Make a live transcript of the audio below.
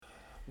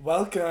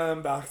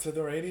Welcome back to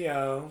the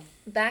radio.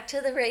 Back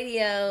to the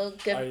radio.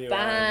 Are you Goodbye,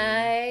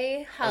 Are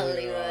you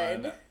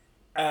Hollywood. on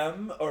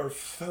M or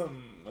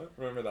FM?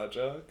 Remember that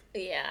joke?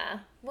 Yeah.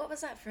 What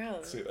was that from?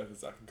 Sweet Life of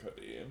Zack and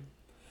Cody.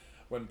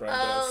 When Brenda's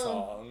Oh,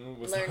 song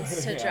was Learns to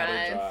learning how to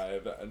Drive.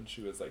 drive, and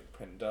she was like,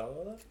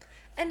 Prindle?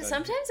 And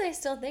sometimes I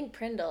still think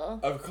Prindle.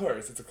 Of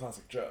course, it's a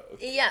classic joke.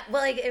 Yeah,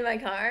 well, like in my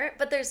car,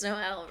 but there's no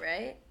L,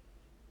 right?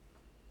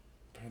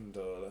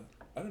 Prindle.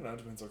 I don't know, it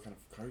depends what kind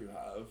of car you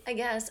have. I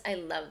guess. I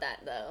love that,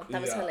 though. That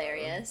was Yeah.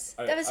 hilarious.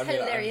 I That was mean,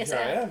 hilarious. Here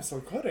I am,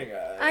 still quoting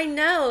it. I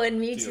know, and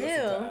me Do you too.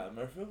 listen to M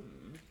or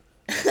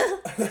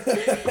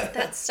FM?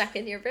 That's stuck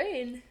in your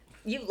brain.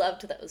 You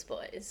loved those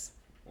boys.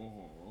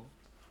 Ooh.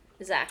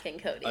 Zach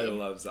and Cody. I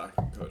love Zack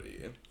and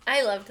Cody.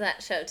 I loved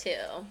that show, too.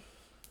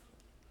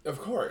 Of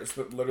course,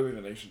 but literally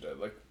the nation did.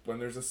 Like, when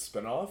there's a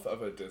spin-off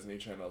of a Disney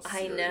Channel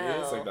I series,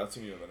 know. like, that's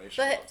when you know the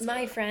nation But loves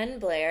my it. friend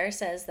Blair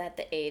says that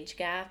the age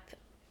gap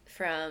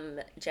from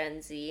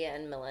Gen Z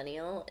and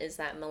Millennial is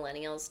that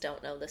Millennials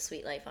don't know the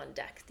Sweet Life on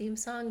Deck theme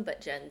song,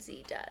 but Gen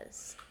Z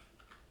does.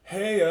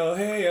 Hey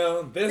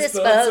yo, this This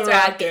boat's boat's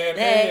rockin', rockin',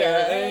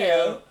 hey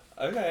yo.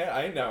 Okay,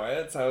 I know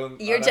it, so...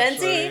 You're I'm Gen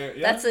Z?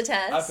 actually- yeah, That's the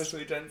test?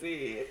 Officially Gen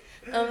Z.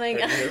 Oh my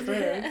Heard it here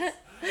god.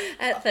 first.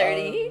 At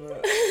 30?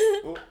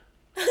 Ooh,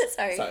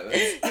 Sorry. silence.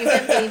 You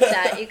can bleep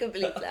that. You can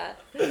bleep that.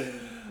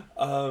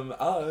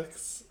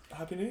 Alex,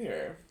 Happy New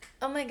Year.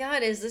 Oh my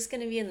god, is this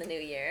going to be in the new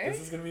year?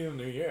 This is gonna be a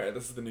new year.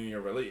 This is the New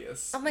Year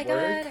release. Oh my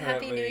We're God,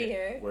 Happy New currently-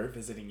 Year. We're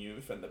visiting you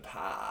from the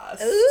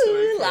past. Ooh,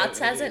 We're lots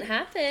currently- hasn't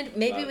happened.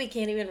 Maybe Lot- we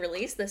can't even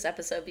release this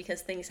episode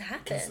because things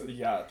happen.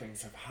 Yeah,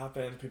 things have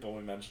happened. People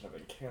we mentioned have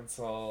been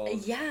canceled.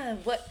 Yeah,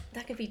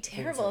 that could be Things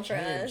terrible have for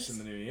changed us. in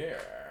the new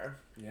year.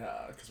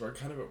 Yeah, because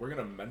we're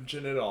gonna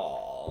mention it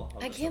all.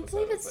 on I this can't episode,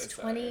 believe as it's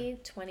they say.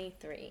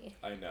 2023.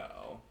 I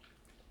know.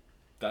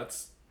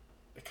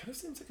 It kind of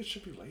seems like it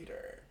should be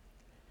later.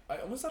 I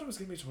almost thought it was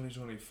gonna be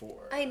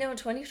 2024. I know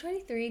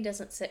 2023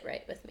 doesn't sit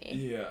right with me.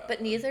 Yeah. But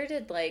neither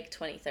did like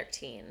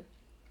 2013.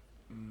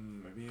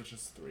 Maybe it's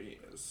just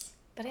threes.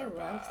 But I are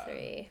love bad.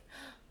 3.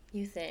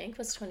 You think?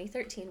 Was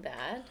 2013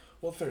 bad?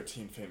 Well,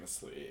 13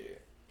 famously.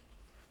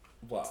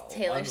 Well,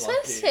 Taylor unlucky.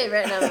 Swift's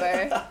favorite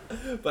number.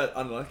 But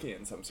unlucky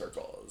in some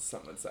circles,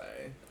 some would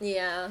say.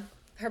 Yeah.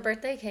 Her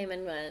birthday came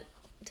and went.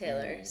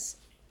 Taylor's.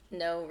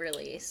 No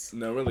release.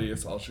 No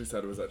release. All she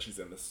said was that she's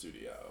in the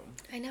studio.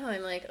 I know,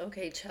 I'm like,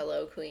 okay,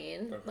 cello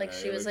queen. Like Okay,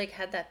 she was like-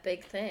 had that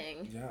big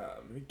thing. Yeah,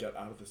 maybe get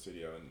out of the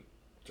studio and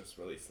just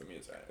release the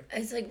music.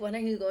 It's like, when are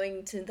you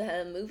going to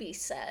the movie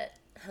set?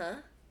 Huh?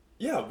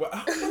 Yeah,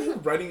 how are you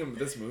writing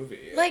this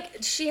movie? Like,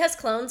 she has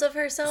clones of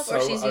herself,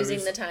 or So, she's I'd using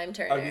be- the time I'd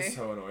turner. be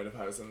so annoyed if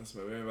I was in this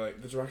movie. I'd be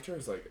like, the director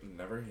is like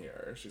never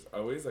here. She's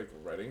always like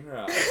writing her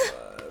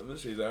album.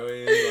 She's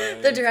always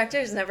like. The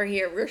director's never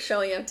here. We're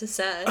showing up to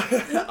set.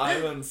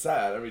 I'm on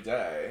set every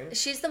day.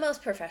 She's the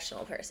most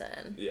professional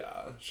person.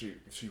 Yeah, she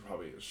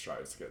probably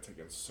strives to get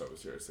taken so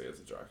seriously as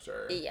a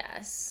director.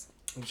 Yes.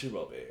 And she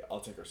will be. I'll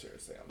take her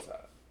seriously on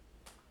set.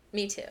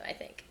 Me too, I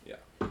think. Yeah.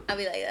 I'll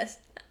be like this.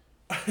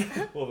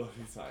 Well, they'll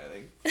be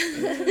smiling.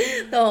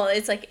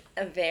 It's like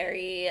a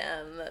very,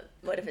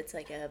 what if it's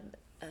like a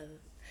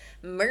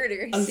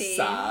murder I'm scene?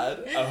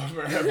 sad. Oh,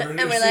 we're And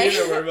we're like-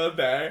 and we're both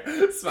there,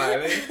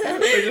 smiling.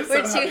 We're just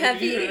We're so too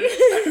happy. to be happy.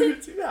 here.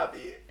 We're too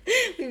happy.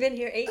 We've been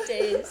here 8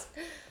 days.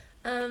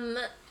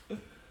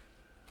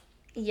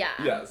 Yeah.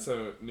 Yeah,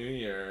 so new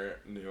year,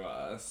 new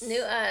us.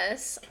 New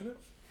us. Kind of,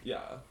 yeah.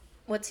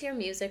 What's your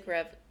music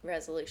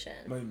resolution?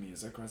 My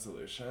music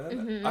resolution?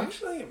 Mm-hmm.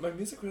 Actually, my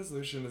music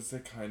resolution is to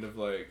kind of,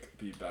 like,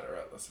 be better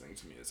at listening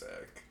to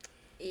music.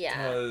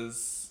 Yeah.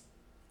 Because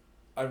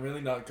I'm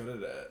really not good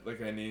at it.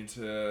 Like, I need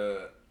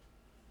to...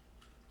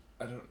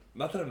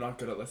 Not that I'm not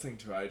good at listening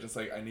to it, I just,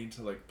 like, I need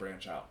to, like,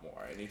 branch out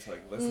more. I need to,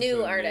 like, listen New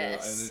to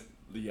artists.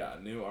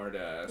 New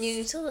artists. You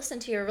need to listen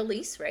to your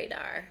release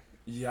radar.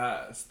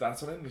 Yes,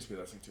 that's what I need to be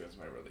listening to as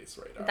my release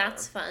radar.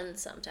 That's fun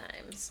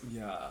sometimes.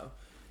 Yeah.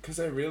 Because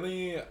I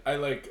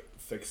like,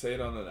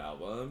 fixate on an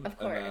album. Of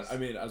And then, course. I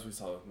mean, as we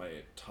saw with my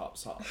top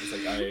songs,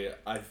 like,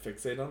 I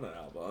fixate on an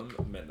album,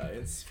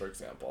 Midnights, for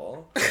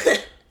example.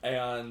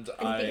 And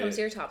it becomes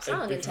your top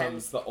song in It 10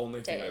 becomes the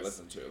only thing I days.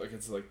 listen to. Like,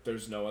 it's like,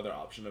 there's no other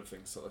option of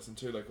things to listen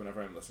to. Like,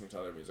 whenever I'm listening to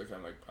other music,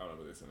 I'm like, I want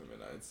to be listening to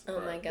Midnights. Oh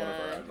or my Whenever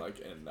God. I'm, like,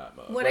 in that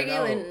mode. What Right are you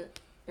now, in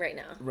right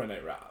now?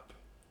 Renee Rapp.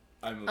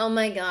 I'm Oh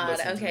my God.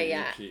 listening to Okay, the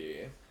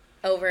yeah. EP.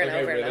 Over and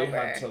Like, over I really and over.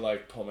 had to,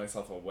 like, pull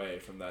myself away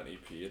from that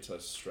EP to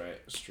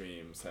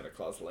stream Santa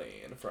Claus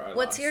Lane for our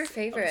What's last your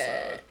favorite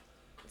episode.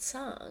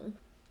 song?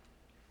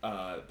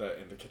 The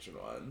In the Kitchen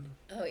one.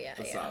 Oh yeah,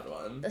 The yeah. sad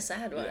one. The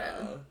sad one. Yeah.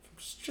 From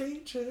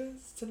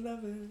strangers to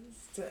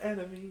lovers to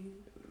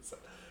enemies.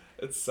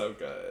 It's so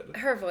good.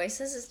 Her voice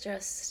is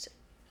just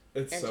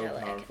It's angelic. so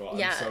powerful.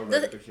 Yeah. I'm so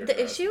ready to hear the her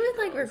issue as with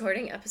she like goes.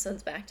 recording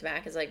episodes back to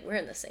back is like we're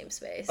in the same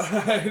space.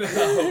 I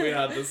know, we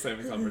had the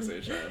same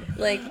conversation.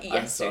 Like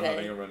I'm still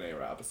having yesterday. a Renee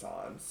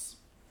Rapp-a-sance.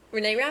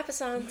 Renee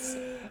Rapp-a-Sance.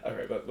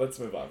 Okay, but let's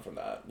move on from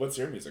that. What's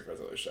your music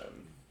resolution?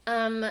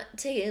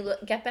 To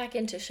get back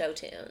into show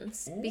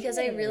tunes because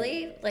I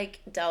really like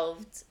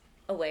delved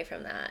away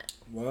from that.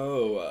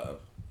 Whoa.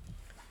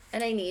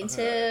 And I need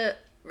to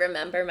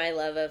remember my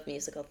love of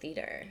musical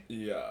theater.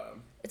 Yeah.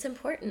 It's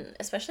important,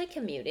 especially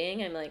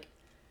commuting. I'm like,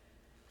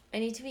 I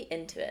need to be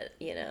into it,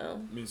 you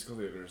know? Musical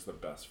theater is the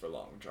best for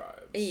long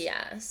drives.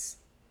 Yes.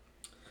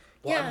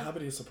 Well, Yeah. I'm happy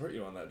to support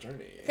you on that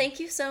journey. Thank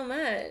you so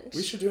much.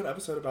 We should do an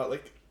episode about,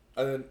 like,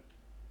 an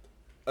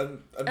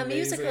amazing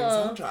musical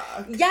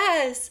soundtrack.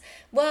 Yes.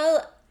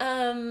 Well,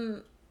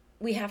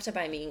 we have to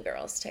buy Mean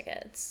Girls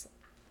tickets.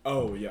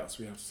 Oh, yes,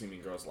 we have to see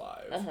Mean Girls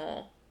live.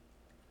 Uh-huh.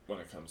 When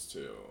it comes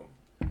to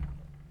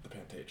the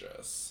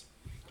Pantages.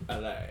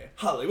 LA.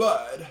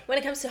 Hollywood! When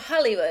it comes to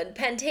Hollywood,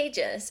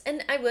 Pantages.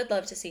 And I would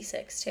love to see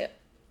Six, too.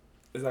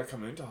 Is that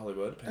coming to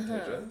Hollywood,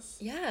 Pantages?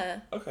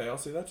 Yeah. Okay, I'll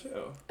see that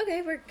too.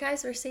 Okay,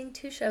 we're seeing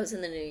 2 shows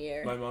in the new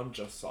year. My mom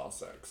just saw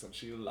Six and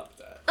she loved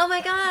it. Oh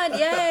my god,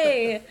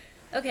 yay!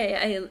 Okay,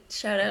 I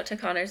shout out to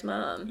Connor's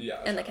mom.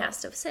 Yeah. And the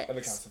cast of Six. And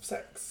the cast of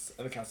Six.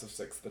 And the cast of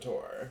Six, the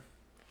tour.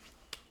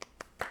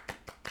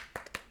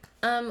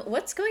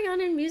 What's going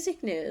on in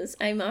music news?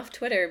 I'm off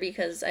Twitter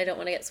because I don't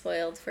want to get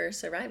spoiled for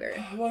Survivor.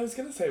 Well, I was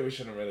gonna say we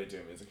shouldn't really do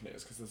music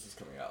news because this is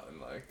coming out in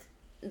like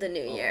The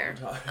new year.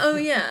 long time. Oh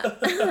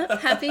yeah.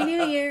 Happy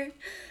New Year.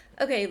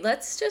 Okay,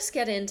 let's just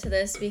get into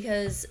this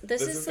because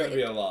this is gonna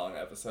be a long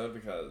episode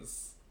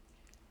because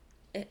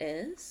It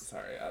is?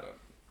 sorry, I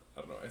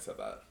don't know why I said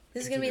that.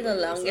 This is going to be Continue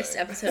the what you were longest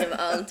saying. episode of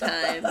all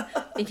time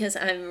because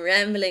I'm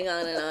rambling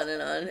on and on and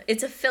on.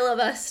 It's a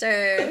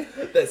filibuster.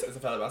 This is a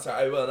filibuster.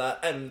 I will not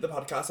end the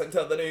podcast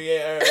until the new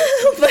year.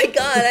 Oh my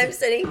god, I'm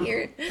sitting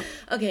here.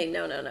 Okay,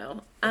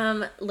 no.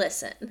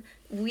 Listen.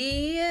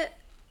 We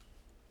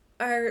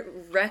are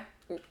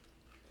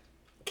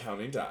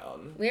Counting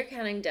down. we're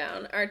counting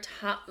down our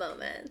top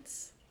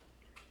moments.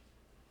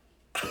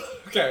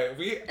 Okay,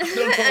 I don't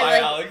know why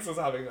like- Alex is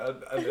having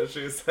an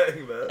issue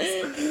saying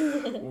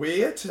this.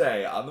 We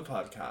today on the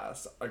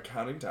podcast are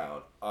counting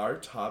down our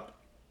top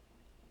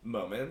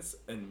moments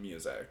in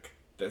music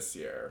this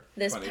year.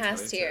 This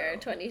past 2022. year,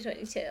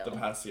 2022. The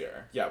past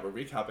year. Yeah, we're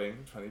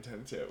recapping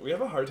 2022. We have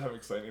a hard time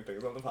explaining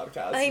things on the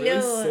podcast. I Really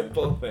know.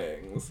 simple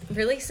things.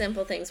 Really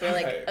simple things. We're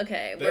Okay, like,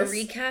 okay, this- we're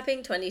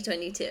recapping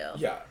 2022.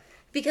 Yeah.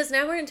 Because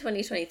now we're in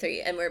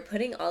 2023 and we're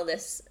putting all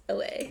this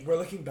away. We're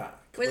looking back.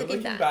 We're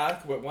looking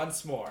back with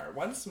once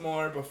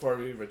more before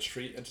we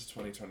retreat into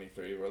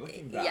 2023. We're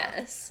looking back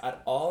Yes.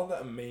 at all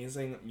the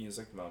amazing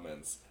music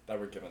moments that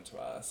were given to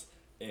us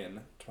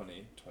in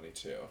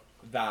 2022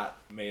 that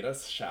made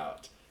us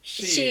shout,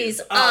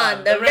 She's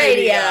on the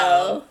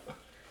radio!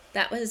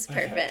 That was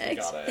Okay, we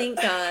perfect. got it.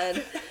 Thank God.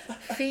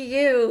 For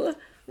you.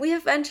 We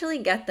eventually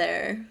get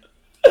there.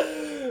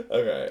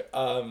 Okay,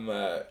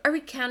 Are we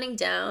counting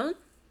down?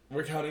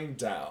 we're counting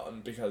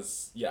down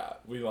because, yeah,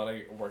 we want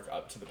to work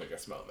up to the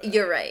biggest moment.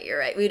 You're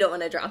right. We don't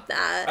want to drop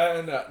that.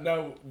 And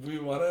no, we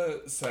want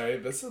to say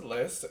this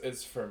list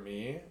is for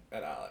me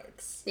and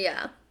Alex.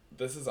 Yeah.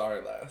 This is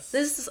our list.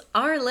 This is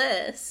our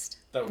list.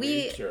 that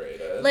we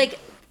curated. Like,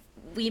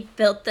 we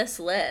built this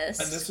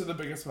list. And these are the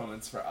biggest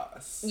moments for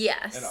us.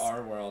 Yes. In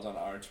our world, on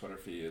our Twitter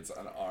feeds,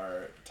 on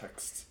our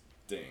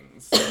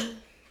textings.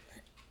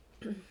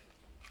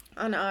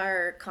 On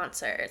our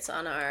concerts,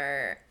 on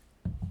our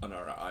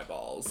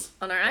eyeballs.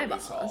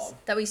 eyeballs.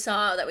 That we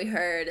saw, that we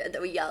heard,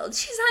 that we yelled,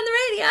 she's on the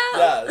radio!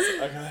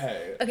 Yes,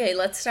 okay. Okay,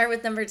 let's start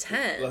with number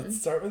 10. Let's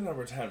start with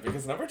number 10,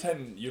 because number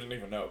 10 you didn't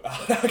even know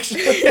about,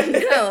 actually.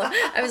 No,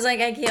 I was like,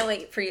 I can't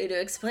wait for you to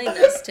explain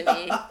this to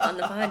me on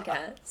the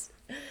podcast.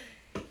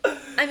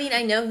 I mean,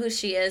 I know who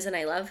she is and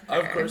I love her.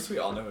 Of course we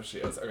all know who she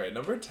is. Okay,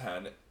 number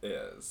 10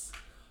 is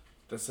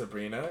the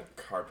Sabrina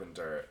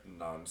Carpenter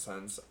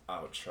Nonsense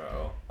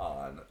outro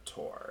on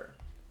tour.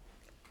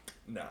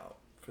 Now,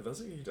 for those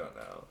of you who don't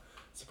know,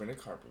 Sabrina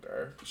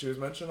Carpenter, she was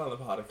mentioned on the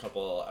pod a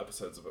couple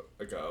episodes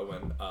ago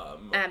when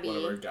Abby. one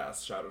of our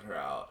guests shouted her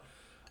out.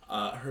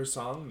 Her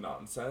song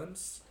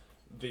Nonsense,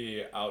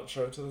 the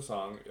outro to the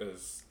song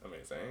is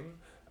amazing,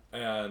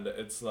 and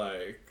it's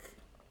like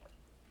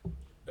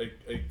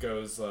it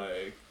goes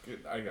like,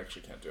 I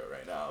actually can't do it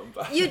right now,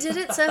 but You did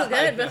it so I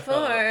good know.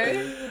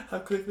 before. How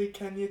quickly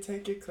can you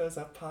take your clothes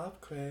off, pop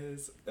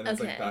quiz? And it's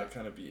like Okay. that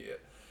kind of beat.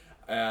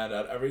 And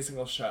at every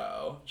single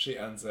show, she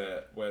ends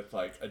it with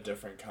like a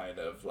different kind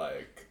of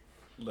like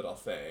little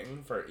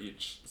thing for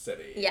each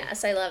city.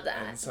 Yes, I love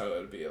And that. so it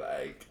would be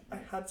like, I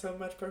had so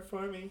much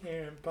performing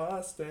here in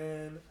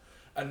Boston.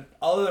 And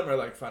all of them are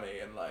like funny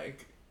and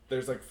like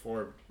there's like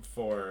four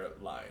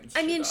lines.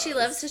 I mean, she does.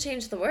 loves to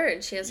change the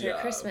words. She has her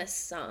Yeah. Christmas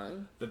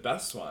song. The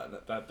best one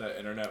that the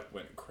internet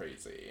went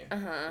crazy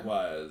Uh-huh.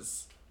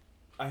 was,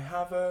 I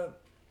have a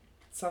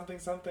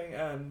something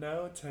and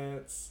no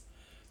tits.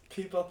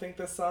 People think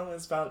this song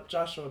is about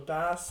Joshua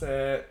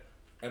Bassett.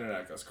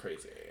 Internet goes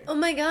crazy. Oh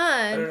my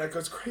god. Internet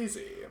goes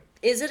crazy.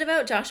 Is it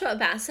about Joshua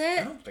Bassett?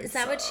 I don't think Is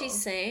that what so.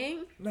 she's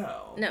saying?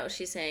 No. No,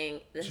 she's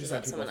saying this She is said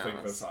about people someone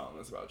think the else. song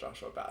is about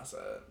Joshua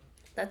Bassett.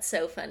 That's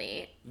so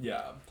funny.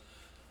 Yeah.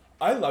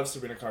 I love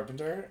Sabrina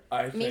Carpenter.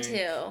 I think, Me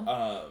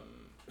too.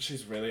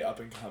 She's really up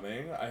and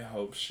coming. I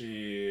hope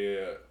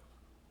she...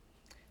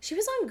 She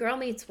was on Girl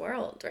Meets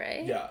World,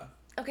 right? Yeah.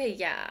 Okay,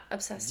 yeah,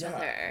 obsessed with Yeah.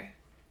 her.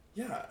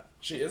 Yeah,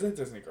 she is a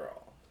Disney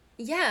girl.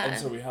 Yeah. And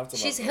so we have to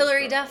love She's those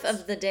Hilary girls. Duff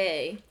of the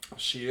day.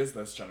 She is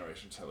this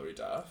generation's Hilary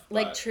Duff.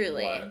 Like, but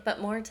truly. But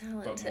more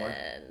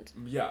talented.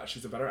 Yeah,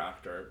 she's a better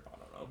actor. I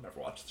don't know, never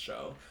watched the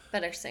show.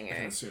 Better I can singer.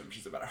 assume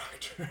she's a better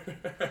actor.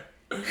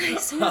 I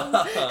assume.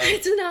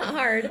 It's not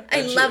hard. I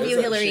And love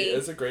you, Hilary. She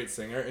is a great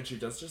singer, and she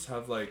does just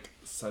have, like,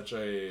 such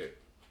a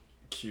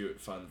cute,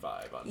 fun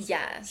vibe on stage.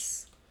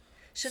 Yes.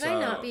 Should I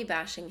not be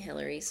bashing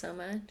Hilary so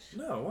much?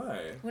 No,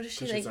 why? What if she,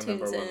 'Cause like, she's our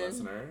tunes number one in?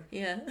 listener.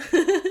 Yeah.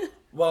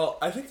 Well,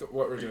 I think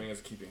what we're doing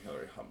is keeping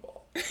Hilary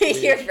humble.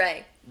 You're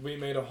right. We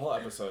made a whole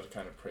episode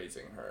kind of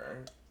praising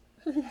her.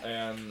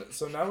 And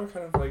so now we're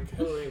kind of like,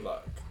 Hilary,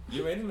 look,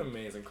 you made an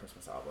amazing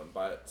Christmas album,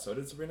 but so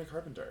did Sabrina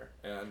Carpenter.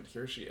 And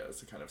here she is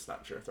to kind of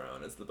snatch your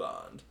throne as the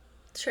Bond.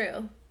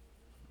 True.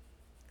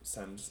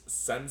 Send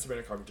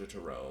Sabrina Carpenter to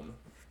Rome.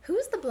 Who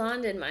was the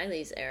blonde in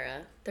Miley's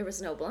era? There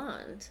was no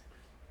blonde.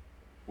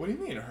 What do you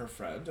mean, her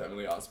friend,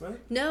 Emily Osment?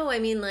 No, I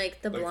mean,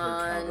 like, the Like her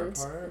blonde.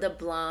 counterpart? The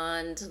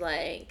blonde,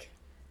 like,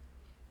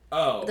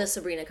 Oh. the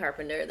Sabrina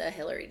Carpenter, the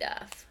Hilary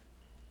Duff.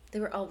 They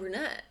were all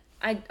brunette.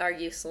 I'd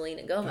argue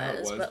Selena that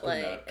Gomez, was but,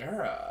 brunette like...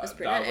 era. was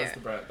brunette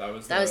era. That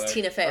was like,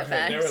 Tina Fey okay,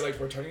 effect. They were like,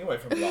 we're turning away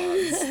from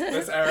blondes.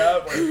 This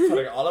era, we're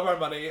putting all of our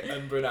money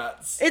in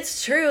brunettes.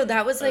 It's true.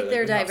 That was, like,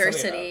 their we have Selena,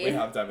 diversity. we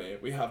have Demi.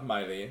 We have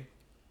Miley.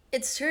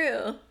 It's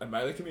true. And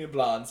Miley can be a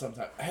blonde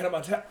sometimes. Hannah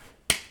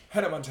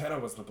Montana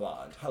was the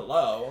blonde.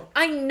 Hello.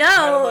 I Hannah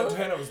know.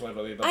 Montana was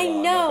literally the I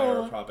blonde that they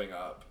know. were propping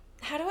up.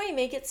 How do I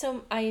make it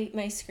so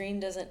my screen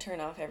doesn't turn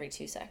off every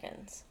 2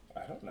 seconds?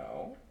 I don't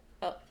know.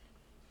 Oh.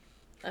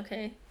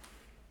 Okay.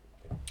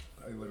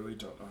 I literally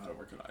don't know how to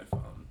work an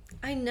iPhone.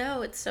 I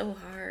know, it's so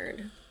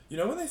hard. You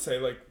know when they say,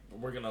 like,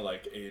 we're gonna,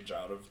 like, age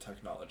out of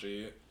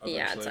technology?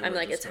 Yeah, Eventually? I'm We're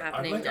like, just it's gonna-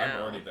 happening I'm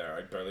now. already there.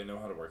 I barely know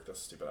how to work this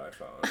stupid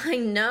iPhone. I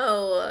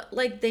know.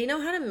 Like, they know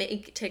how to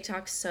make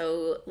TikTok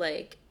so,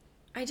 like,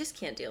 I just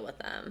can't deal with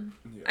them.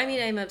 Yeah. I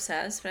mean, I'm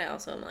obsessed, but I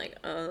also am like,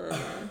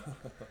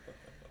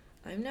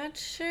 I'm not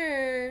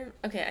sure.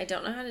 Okay, I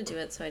don't know how to do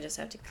it, so I just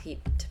have to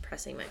keep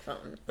pressing my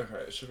phone.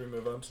 Okay, should we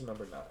move on to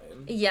number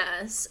 9?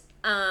 Yes.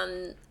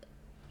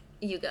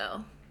 You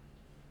go.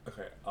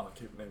 Okay, I'll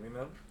keep naming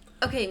them.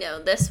 Okay,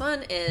 no, this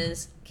one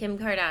is Kim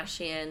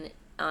Kardashian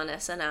on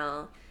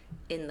SNL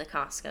in the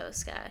Costco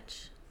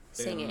sketch,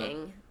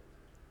 singing.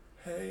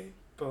 Hey,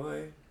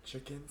 boy,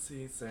 chicken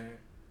Caesar.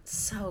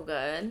 So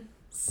good.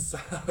 So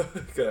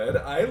good.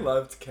 I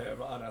loved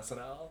Kim on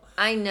SNL.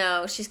 I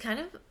know. She's kind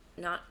of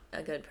not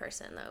a good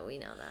person, though. We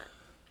know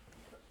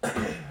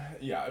that.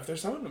 Yeah, if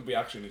there's someone we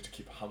actually need to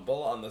keep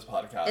humble on this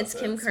podcast, It's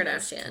Kim Miss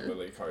Kardashian.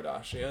 Kimberly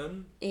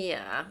Kardashian.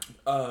 Yeah.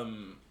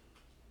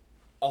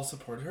 I'll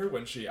support her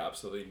when she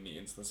absolutely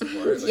needs the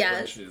support. Like Yes.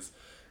 when she's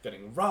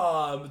getting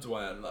robbed,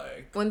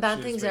 when bad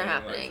she's things are being,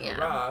 happening, yeah.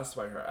 harassed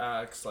by her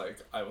ex, like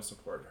I will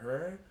support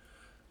her.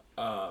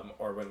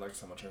 Or when like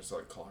someone tries to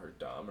like call her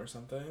dumb or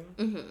something.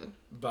 Mm-hmm.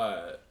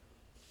 But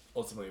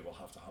ultimately we'll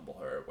have to humble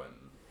her when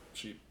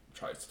she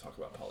tries to talk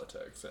about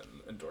politics and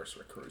endorse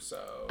Rick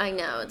Caruso. I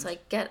know. It's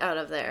like, get out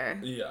of there.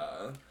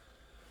 Yeah.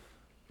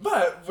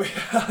 But we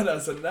had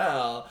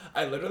SNL.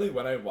 I literally,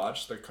 when I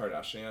watched the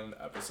Kardashian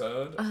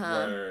episode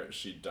where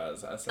she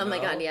does SNL. Oh my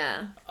god,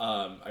 yeah.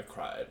 I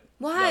cried.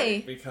 Why?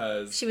 Like,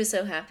 because She was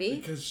so happy.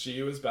 because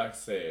she was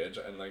backstage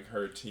and like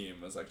her team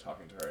was like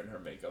talking to her and her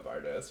makeup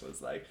artist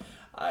was like,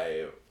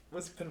 I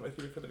was been with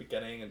you from the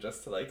beginning and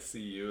just to like see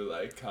you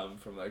like come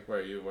from like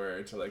where you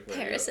were to like where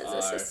Paris's you are.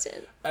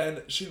 assistant.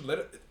 And she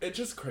it's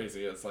just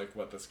crazy is like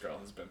what this girl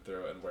has been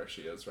through and where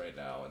she is right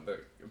now and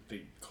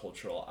the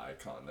cultural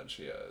icon that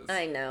she is.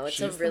 I know, it's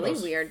She's a really the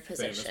most weird famous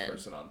position.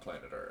 person on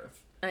planet Earth,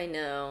 I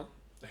know.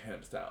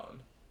 hands down.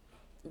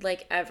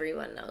 Like,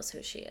 everyone knows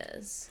who she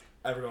is.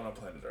 Everyone on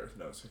planet Earth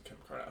knows who Kim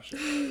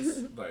Kardashian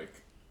is.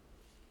 Like,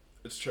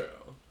 it's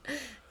true.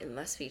 It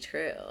must be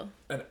true.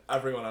 And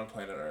everyone on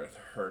planet Earth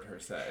heard her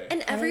say.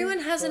 And everyone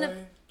 "Hey, has boy,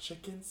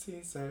 chicken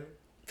Caesar."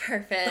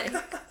 Perfect.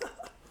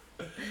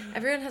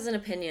 Everyone has an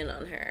opinion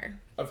on her.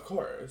 Of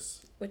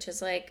course. Which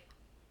is like,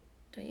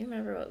 don't you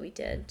remember what we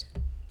did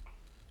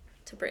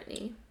to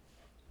Britney?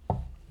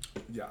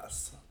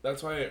 Yes.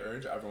 That's why I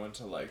urge everyone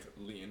to like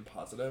lean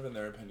positive in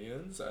their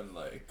opinions and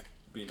like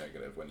be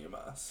negative when you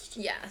must.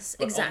 Yes,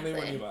 But exactly.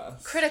 only when you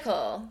must.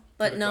 Critical,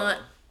 but Critical. not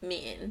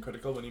mean.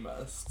 Critical when you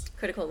must.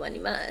 Critical when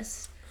you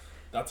must.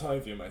 That's how I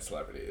view my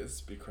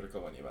celebrities. Be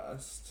critical when you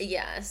must.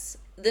 Yes.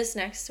 This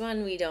next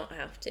one we don't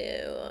have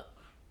to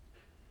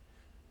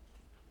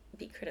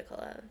be critical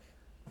of.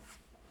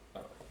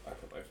 Oh, I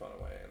put my phone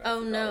away and I Oh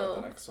forgot no. what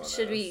the next one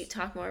Should we is.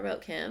 talk more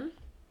about Kim?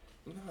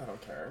 No, I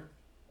don't care.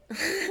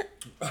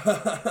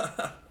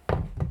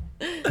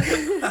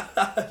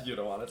 You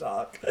don't want to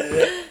talk.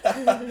 You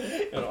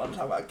don't want to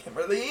talk about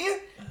Kimberly?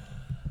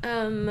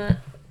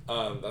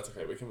 That's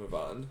okay. We can move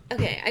on.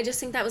 Okay, I just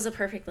think that was a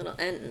perfect little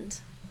end.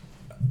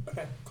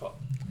 Okay, cool.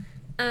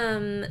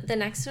 The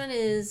next one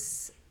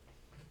is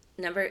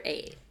number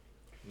 8.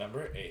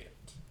 Number 8.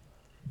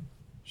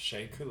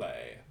 Shea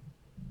Coulee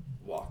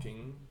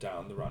walking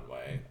down the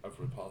runway of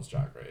RuPaul's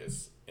Drag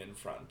Race in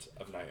front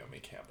of Naomi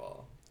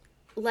Campbell.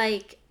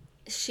 Like,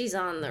 she's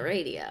on the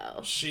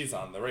radio. She's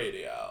on the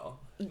radio.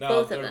 Now,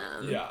 Both of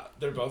them. Yeah,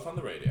 they're both on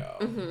the radio.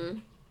 Mm-hmm.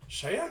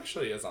 Shay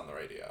actually is on the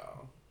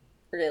radio.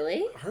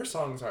 Really? Her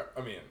songs are,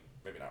 I mean,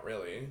 maybe not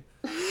really,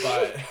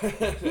 but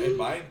in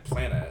my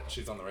planet,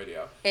 she's on the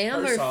radio.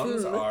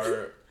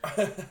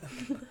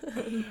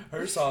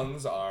 Her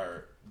songs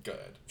are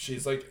good.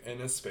 She's, like, in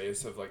a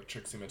space of, like,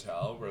 Trixie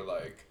Mattel where,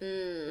 like,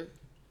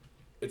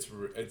 it's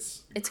good.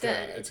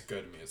 It's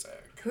good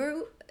music.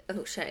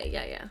 Shay,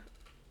 yeah.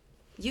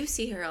 You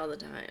see her all the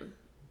time.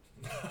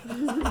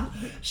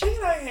 Shay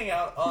and I hang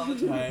out all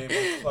the time.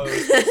 We're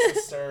close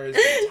sisters.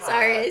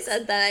 Sorry, I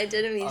said that. I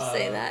didn't mean to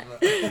say that.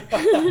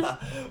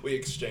 We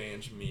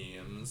exchange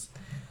memes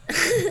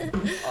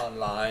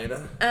online.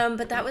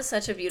 But that was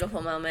such a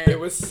beautiful moment. It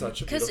was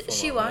such a beautiful moment. Because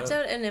she walked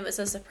out and it was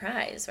a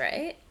surprise,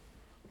 right?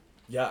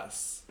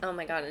 Yes. Oh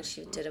my god, and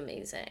she did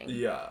amazing.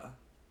 Yeah.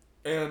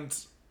 And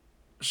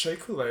Shea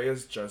Coulee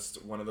is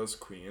just one of those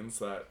queens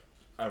that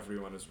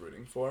everyone is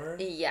rooting for.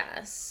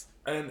 Yes.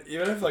 And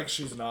even if, like,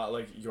 she's not,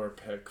 like, your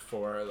pick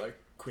for, like,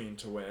 queen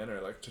to win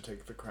or, like, to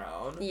take the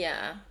crown.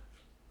 Yeah.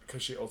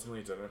 Because she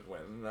ultimately didn't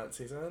win that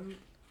season.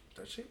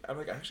 Did she? I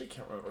actually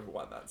can't remember who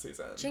won that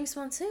season. Jinx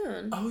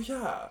Monsoon. Oh,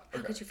 yeah.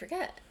 How could you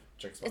forget?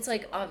 Jinx Monsoon. It's,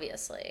 like,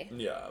 obviously.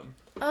 Yeah.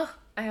 Oh,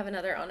 I have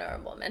another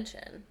honorable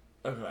mention.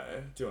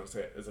 Okay. Do you want to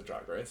say it as a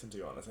Drag Race, and do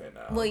you want to say it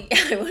now? Well,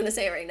 yeah, I want to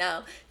say it right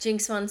now.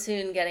 Jinx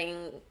Monsoon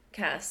getting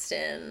cast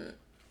in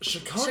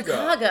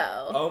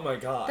Chicago. Oh my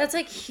god. That's,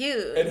 like,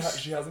 huge.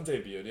 She hasn't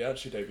debuted yet.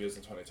 She debuts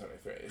in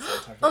 2023.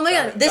 So oh my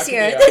god, this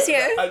year. This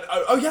year.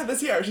 Oh yeah,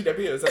 this year. She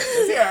debuts.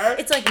 This year.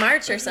 It's like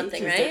March or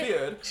something, right?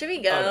 Debuted. Should we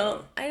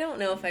go? I don't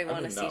know if I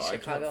want to see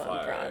Chicago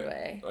on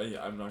Broadway.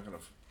 Yeah, I'm not going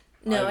to...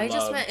 No, I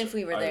just meant if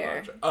we were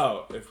there.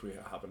 If we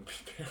happen to be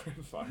there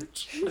in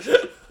March.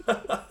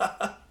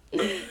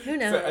 Who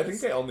knows? So I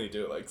think they only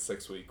do, like,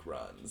 6-week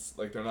runs.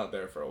 Like, they're not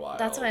there for a while.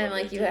 That's why I'm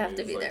like, you have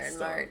to be there in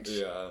March.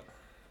 Yeah.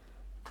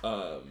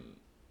 But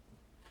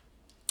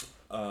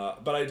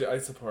I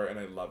support and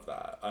I love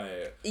that.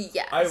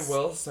 Yes. I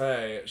will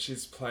say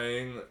she's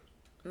playing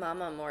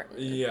Mama Morton.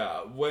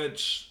 Yeah,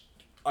 which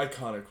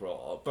iconic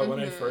role. But when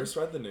I first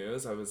read the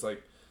news, I was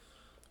like,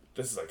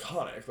 this is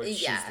iconic. Like,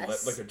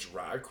 she's like a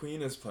drag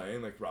queen is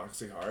playing like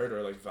Roxy Hart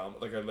or like Velma.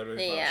 Like, I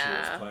literally thought she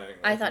was playing.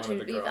 Like, I thought she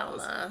would be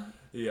Velma.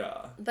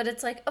 Yeah. But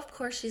it's like, of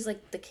course, she's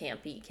like the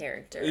campy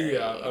character.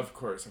 Yeah, of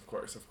course.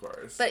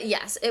 But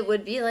yes, it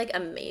would be like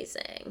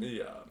amazing.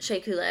 Yeah.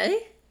 Shea Coulee?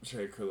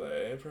 Shea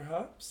Coulee,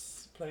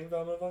 perhaps, playing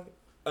Velma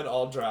an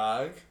all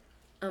drag.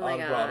 Oh my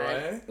god.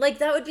 Broadway. Like,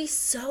 that would be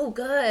so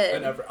good.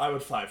 And I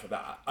would fly for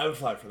that.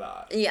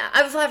 Yeah,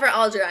 I would fly for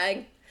all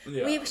drag.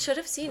 Yeah. We should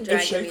have seen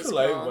Drag If Shea Musical.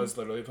 Coulee was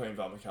literally playing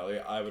Velma Kelly,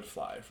 I would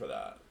fly for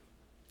that.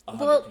 100%.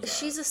 Well,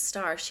 she's a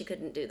star. She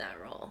couldn't do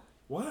that role.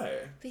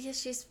 Why?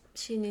 Because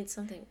she needs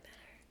something better.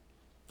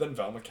 Than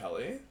Velma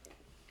Kelly?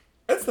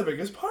 It's the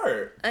biggest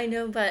part. I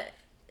know, but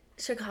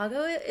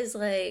Chicago is,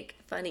 like,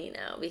 funny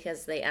now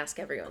because they ask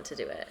everyone to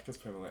do it. Because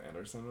Pamela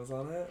Anderson was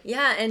on it?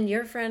 Yeah, and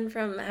your friend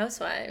from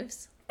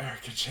Housewives.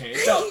 Erica Jane.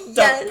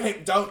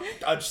 Don't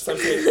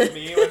associate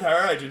me with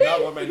her. I do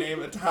not want my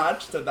name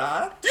attached to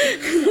that.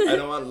 I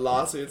don't want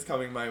lawsuits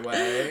coming my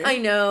way. I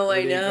know.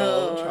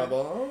 Legal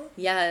trouble.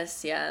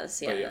 Yes. But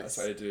yes,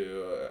 I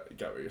do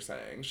get what you're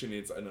saying. She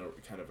needs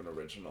kind of an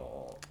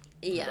original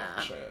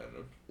production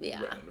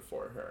written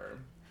for her.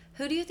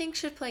 Who do you think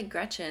should play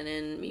Gretchen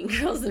in Mean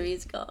Girls the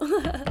Musical?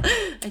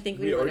 I think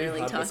we literally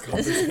already had talked this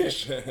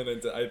conversation,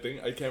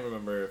 and I can't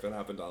remember if it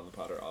happened on the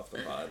pod or off the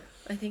pod.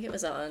 I think it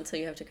was on, so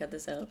you have to cut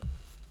this out.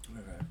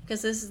 Okay.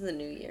 Because this is the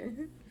new year.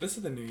 This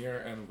is the new year,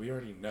 and we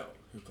already know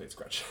who plays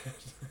Gretchen.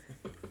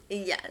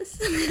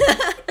 Yes.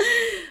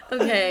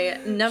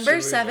 Okay, number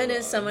 7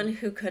 is someone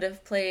who could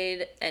have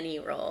played any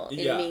role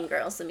in Mean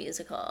Girls the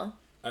Musical.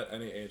 At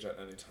any age, at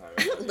any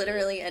time.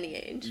 Literally any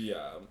age.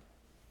 Yeah.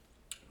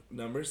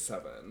 Number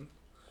 7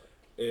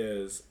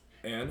 is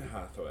Anne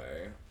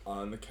Hathaway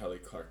on the Kelly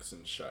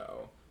Clarkson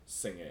Show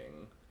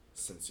singing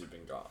Since You've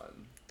Been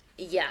Gone.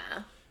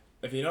 Yeah.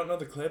 If you don't know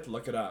the clip,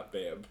 look it up,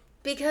 babe.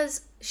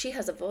 Because she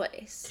has a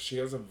voice. She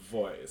has a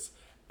voice.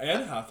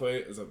 Anne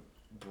Hathaway is a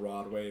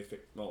Broadway,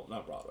 well,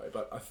 not Broadway,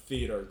 but a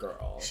theater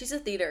girl. She's a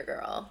theater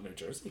girl. New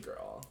Jersey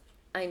girl.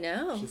 I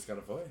know. She's got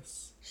a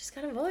voice.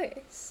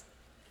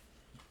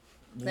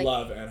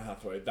 Love Anne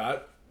Hathaway.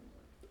 That,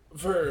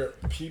 for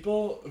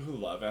people who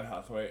love Anne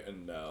Hathaway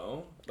and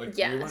know, like,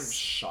 we weren't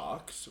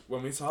shocked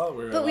when we saw it.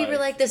 We were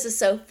like, this is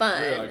so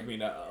fun. We were like, we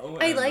know.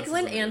 I like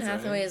when Anne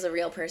Hathaway is a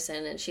real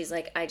person and she's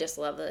like, I just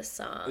love this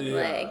song. Yeah.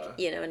 Like,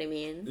 you know what I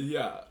mean?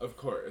 Yeah, of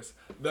course.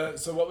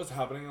 So what was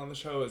happening on the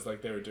show is,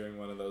 like, they were doing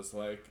one of those,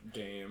 like,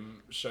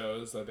 game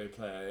shows that they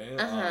play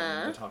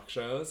on the talk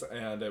shows,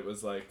 and it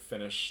was, like,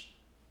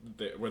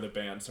 where the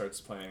band starts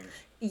playing.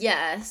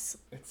 Yes.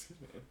 Excuse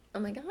me. Oh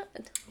my god.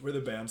 Where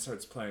the band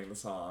starts playing the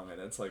song, and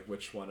it's like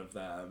which one of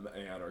them,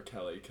 Anne or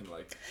Kelly, can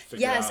like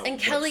figure out. Yes, and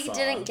Kelly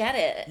didn't get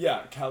it.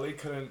 Yeah, Kelly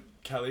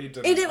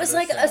didn't. And it was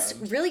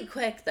understand. like really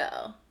quick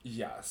though.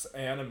 Yes,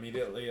 Anne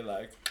immediately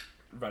like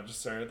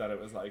register that it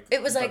was like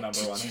it was the like number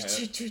one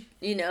hit.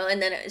 you know,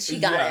 and then she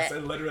got yes, it.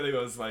 it literally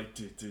was like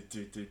do.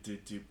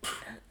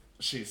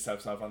 She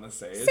steps up on the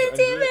stage.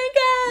 Santiago!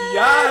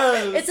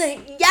 Yes! It's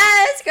like,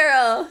 yes,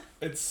 girl!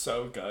 It's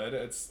so good.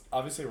 It's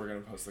obviously we're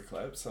gonna post the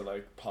clip, so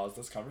like pause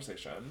this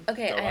conversation.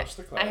 Okay, go watch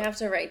the clip. I have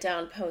to write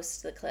down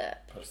post the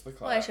clip. Post the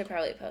clip. Well, I should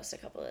probably post a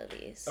couple of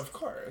these. Of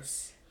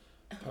course.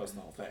 Post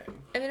the whole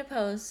thing. I'm gonna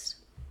post.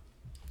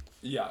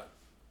 Yeah.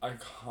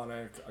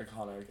 Iconic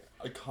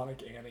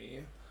Annie.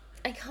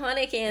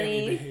 Iconic Annie.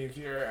 Annie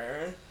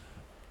behavior.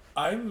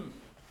 I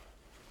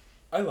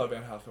love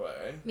Anne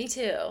Hathaway. Me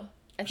too.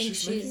 I think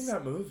she's making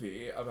that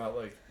movie about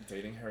like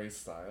dating Harry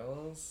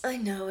Styles. I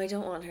know, I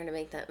don't want her to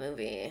make that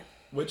movie.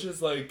 Which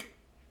is like,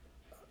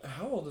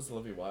 how old is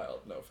Olivia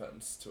Wilde? No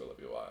offense to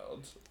Olivia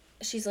Wilde.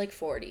 She's like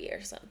 40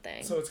 or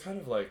something. So it's kind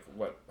of like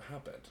what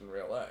happened in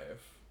real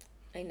life.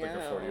 I know. Like a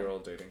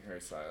 40-year-old dating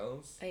Harry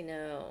Styles. I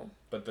know.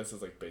 But this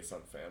is like based on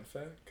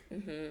fanfic.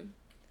 Mm-hmm.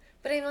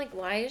 But I'm like,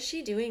 why is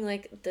she doing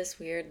like this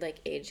weird like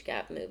age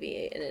gap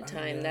movie in a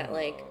time that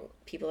like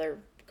people are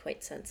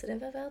quite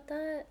sensitive about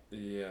that?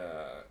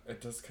 Yeah,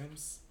 it does kind of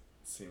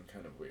seem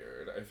kind of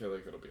weird. I feel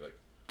like it'll be like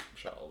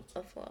shelved.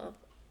 A flop.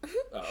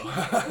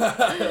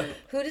 Oh.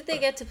 Who did they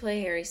get to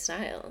play Harry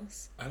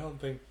Styles? I don't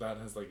think that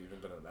has like even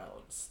been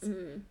announced.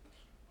 Mm.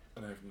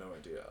 And I have no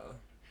idea.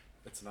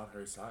 It's not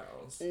Harry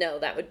Styles. No,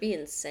 that would be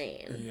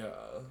insane. Yeah.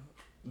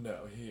 No,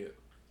 he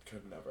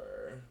could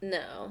never.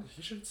 No.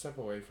 He should step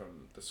away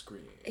from the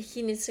screen.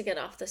 He needs to get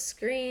off the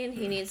screen.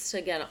 He needs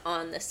to get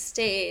on the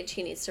stage.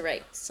 He needs to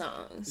write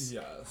songs.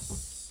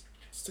 Yes.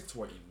 Stick to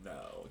what you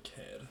know,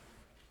 kid.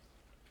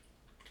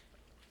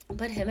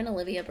 But him and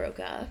Olivia broke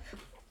up.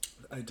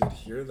 I did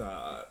hear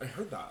that. I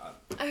heard that.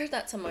 I heard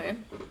that somewhere.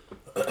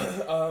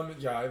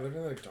 Yeah, I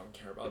literally like don't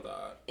care about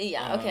that.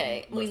 Yeah,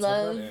 okay. We Let's talk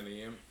love about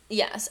Annie.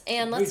 Yes,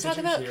 and Wait, let's did talk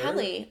you about hear-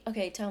 Kelly.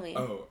 Okay, tell me.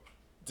 Oh,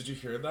 did you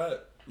hear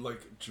that?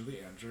 Like Julie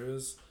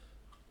Andrews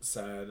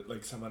said,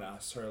 like someone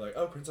asked her, like,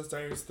 "Oh, Princess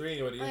Diaries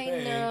 3, what do you I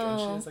think?" And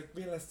she know. was like,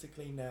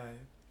 "Realistically, no."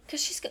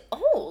 Because she's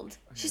old.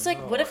 She's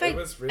like, what if It I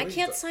was really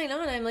can't sign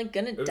on? I'm like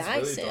gonna It was die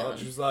really soon. dumb.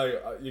 She was like,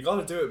 "You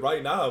gotta do it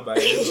right now, babe."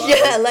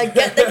 Yeah, like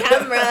get the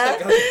camera. Got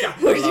the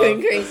camera, We're love.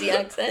 doing crazy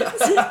accents.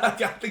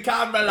 Got the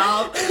camera,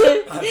 love.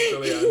 That's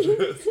Julie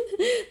Andrews.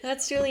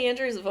 That's Julie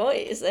Andrews'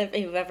 voice, if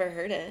you've ever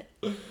heard it.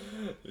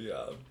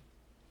 Yeah.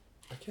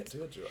 I can't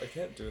do it, Julie. I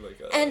can't do like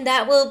a... And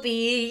that will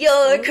be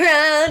your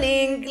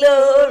crowning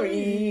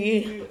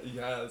glory.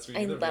 Yes, we I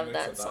need a love remix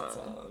that of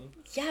song.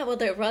 Yeah, well,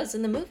 there was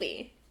in the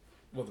movie.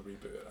 Well, the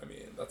reboot. I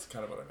mean, that's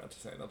kind of what I meant to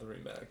say, not the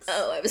remix.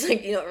 Oh, I was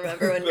like, you don't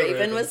remember when The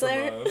Raven was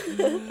Raven there?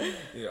 Simone.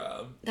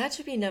 Yeah. That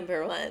should be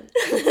number one.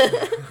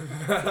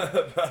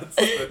 That's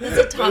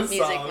a top the music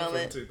song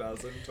moment. From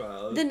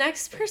 2012. The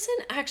next person,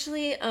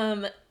 actually,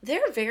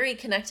 they're very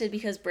connected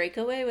because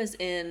Breakaway was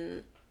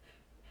in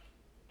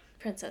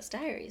Princess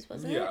Diaries,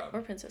 wasn't Yeah. it?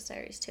 Or Princess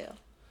Diaries 2.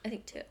 I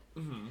think 2.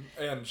 Mm-hmm.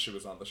 And she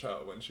was on the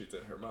show when she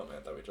did her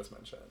moment that we just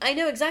mentioned. I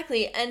know,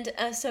 exactly. And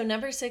so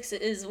number 6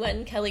 is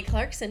when Kelly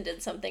Clarkson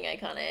did something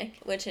iconic,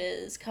 which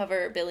is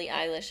cover Billie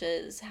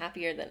Eilish's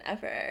Happier Than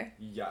Ever.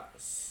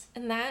 Yes.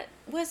 And that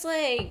was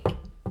like,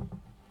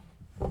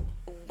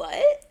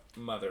 what?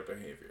 Mother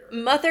behavior.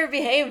 Mother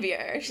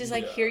behavior. She's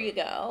like, Yeah. here you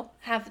go.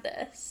 Have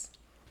this.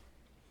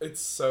 It's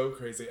so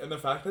crazy. And the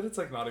fact that it's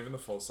like not even the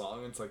full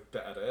song, it's like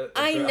the edit.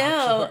 I the know.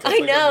 actual- I it's,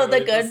 like, know. it The literally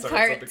good just starts at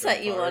the parts good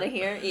that you part. want to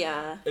hear.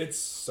 Yeah. It's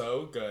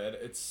so good.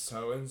 It's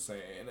so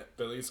insane.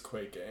 Billy's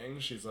quaking.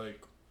 She's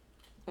like,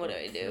 What do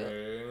I do?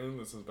 "Okay,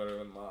 this is better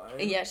than mine."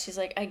 Yeah, she's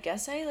like, I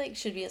guess I like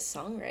should be a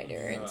songwriter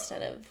Yeah.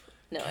 instead of.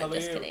 No, I'm Kelly-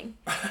 just kidding.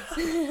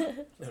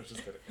 No,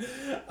 just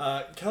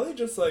kidding. Kelly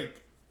just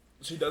like,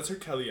 she does her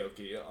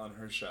karaoke on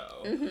her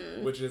show,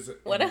 which is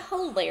What a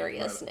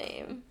hilarious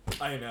name.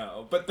 I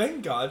know, but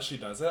thank God she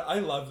does it. I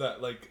love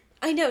that. Like,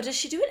 I know. Does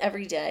she do it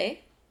every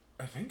day?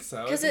 I think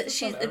so. Because I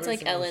think on it's every like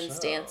single Ellen's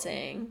show.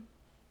 dancing.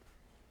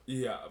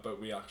 Yeah, but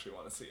we actually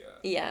want to see it.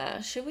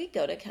 Yeah. Should we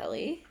go to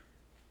Kelly?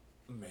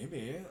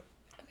 Maybe.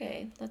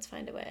 Okay, let's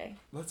find a way.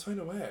 Let's find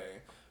a way.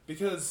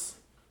 Because,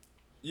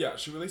 yeah,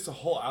 she released a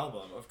whole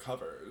album of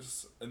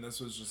covers, and this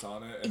was just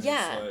on it. And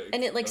Yeah, it's, like,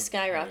 and it like okay.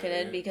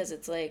 skyrocketed because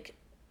it's like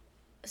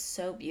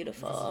so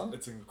beautiful.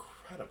 It's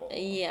incredible.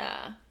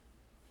 Yeah.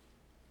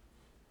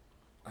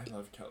 I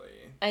love Kelly.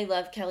 I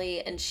love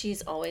Kelly, and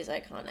she's always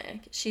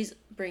iconic. She's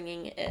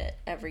bringing it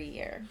every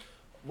year.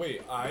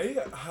 Wait, I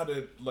had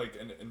an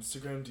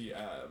Instagram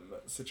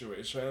DM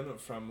situation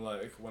from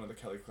like one of the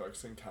Kelly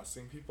Clarkson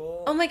casting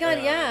people. Oh my God,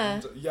 and,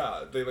 yeah.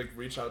 Yeah, they like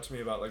reached out to me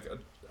about like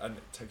a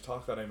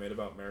TikTok that I made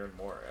about Maren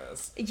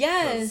Morris.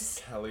 Yes.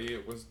 'Cause Kelly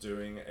was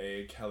doing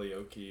a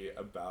karaoke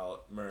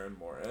about Maren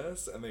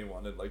Morris, and they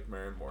wanted like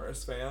Maren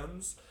Morris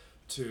fans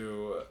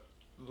to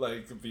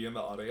like be in the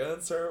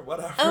audience or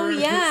whatever. Oh, or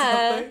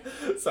yeah.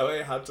 something. So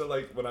I had to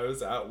like, when I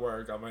was at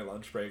work on my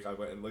lunch break, I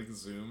went and like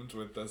Zoomed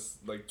with this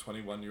like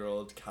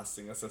 21-year-old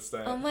casting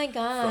assistant. Oh my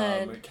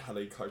God. From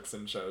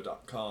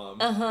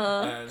KellyClarksonShow.com.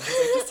 Uh-huh. And she's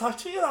like, just talk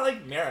to me about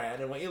like Maren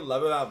and what you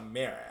love about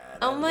Maren.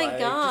 Oh and, my like,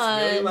 God.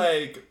 Just really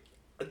like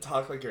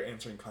talk like you're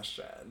answering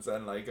questions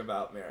and like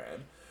about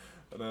Marin.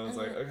 And I was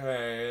like,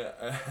 okay.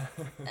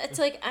 It's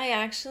like, I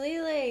actually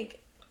like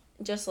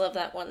just love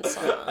that one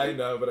song. I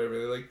know, but I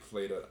really like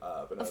played it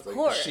up, and I was Of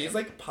course. like, she's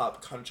like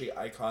pop country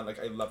icon. Like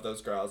I love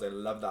those girls. I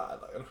love that.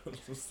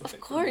 Like, Of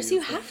course, you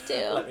have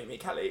to. Let me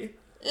meet Kelly.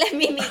 Let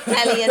me meet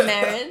Kelly and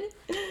Marin.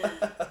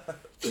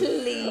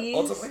 Please.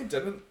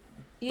 Ultimately,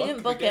 You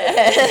didn't book the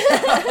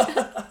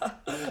it.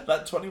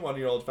 That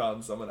 21-year-old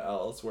found someone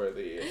else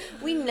worthy.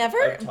 We never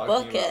of talking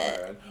book about it.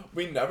 Marin.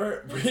 We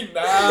never book it.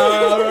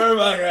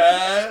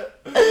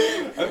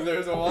 If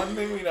there's one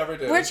thing we never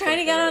do. We're trying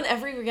to get on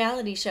every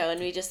reality show and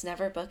we just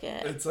never book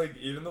it. It's like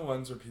even the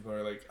ones where people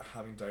are like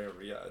having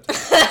diarrhea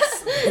attacks,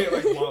 they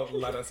like won't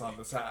let us on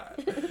the set.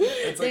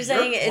 It's They're like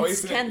saying you're it's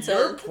poisoning, cancelled.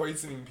 you're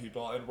poisoning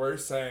people, and we're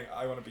saying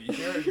I want to be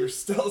here. You're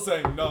still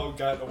saying no,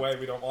 get away.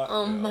 We don't want.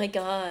 Oh you. my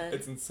god.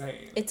 It's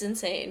insane. It's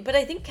insane. But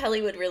I think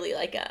Kelly would really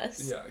like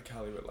us. Yeah,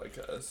 Kelly would like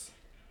us.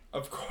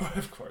 Of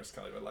course,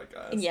 Kelly would like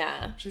us.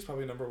 Yeah. She's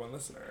probably #1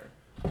 listener.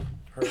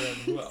 Her and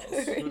who else?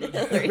 Her Who and did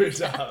Hillary Hillary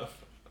Duff. Duff?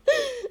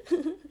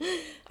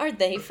 Are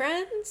they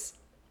friends?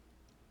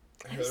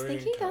 I was Hillary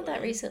and thinking about that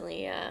Kelly?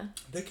 recently, yeah.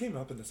 They came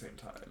up at the same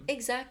time.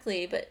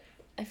 Exactly, but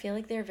I feel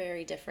like they're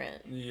very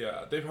different.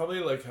 Yeah, they probably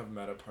like have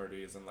met at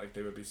parties and like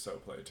they would be so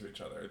polite to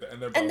each other.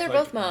 And they're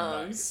Both like,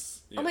 moms.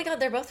 Nice. Oh my Yeah. god,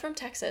 they're both from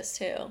Texas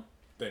too.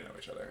 They know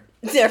each other.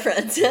 They're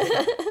friends.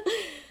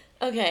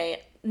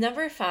 Okay,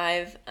 number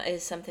 5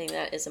 is something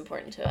that is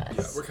important to us.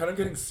 Yeah, we're kind of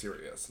getting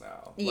serious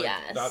now. Like,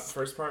 Yes. That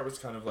first part was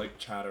kind of like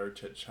chatter,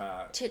 chit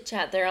chat. Chit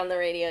chat, they're on the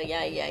radio,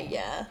 yeah. Yeah,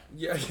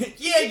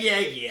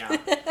 yeah.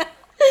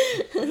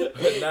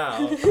 But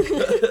now.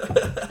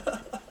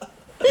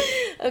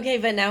 Okay,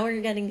 but now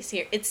we're getting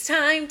serious. It's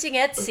time to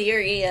get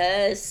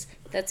serious.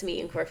 That's me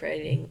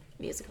incorporating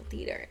musical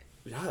theater.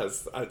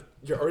 Yes,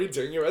 you're already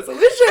doing your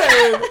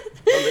resolution.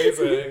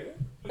 Amazing.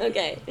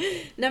 Okay,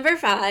 number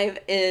 5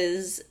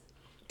 is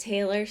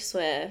Taylor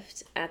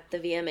Swift at the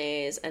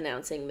VMAs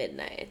announcing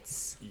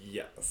Midnights.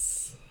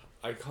 Yes.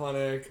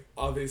 Iconic,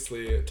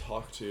 obviously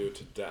talked to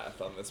death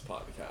on this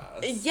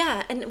podcast.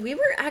 Yeah, and we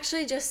were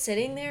actually just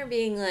sitting there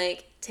being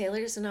like,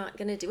 Taylor's not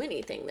going to do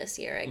anything this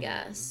year, I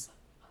guess.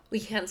 We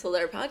canceled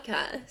our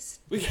podcast.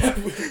 We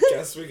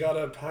guess we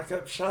gotta pack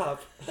up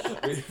shop.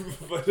 We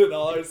put in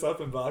all our stuff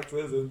in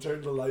boxes and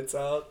turned the lights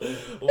out,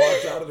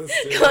 walked out of the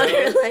studio.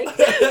 Connor, like,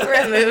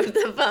 removed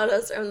the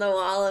photos from the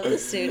wall of the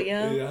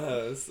studio.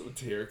 Yes, a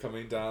tear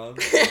coming down.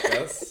 I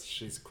guess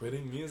she's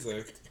quitting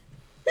music.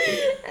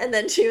 And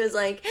then she was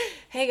like,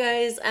 hey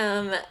guys,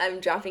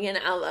 I'm dropping an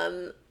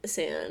album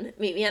soon.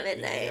 Meet me at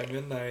midnight. Yeah,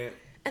 midnight.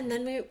 And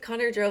then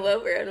Connor drove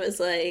over and was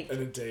like,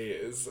 In a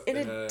daze. In a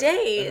In a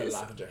daze.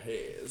 lavender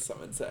haze, some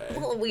would say.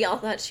 well, we all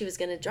thought she was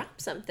going to drop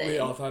something. We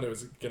all thought it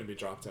was going to be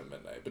dropped at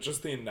midnight, but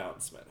just the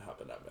announcement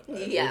happened at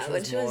midnight. Yeah, which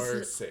was which more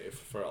was- safe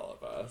for all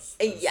of us.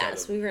 Yes,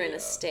 instead we of- were in yeah. a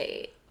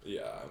state.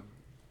 Yeah.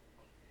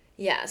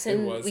 Yes, It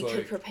and was, we could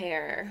like-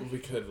 prepare. We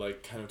could,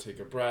 like, kind of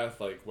take a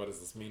breath, like, what does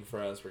this mean for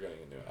us? We're getting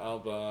a new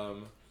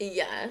album.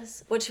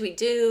 Yes. What should we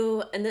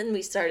do? And then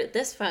we started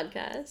this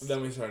podcast.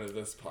 Then we started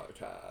this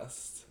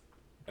podcast.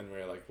 And we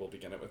were like, we'll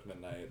begin it with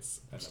Midnights,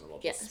 and then we'll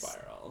just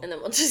spiral. And then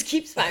we'll just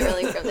keep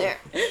spiraling from there.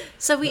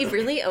 So we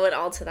really owe it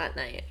all to that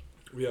night.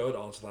 We owe it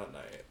all to that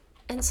night.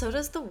 And so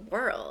does the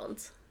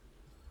world.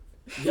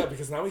 Yeah,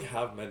 because now we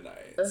have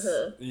Midnights.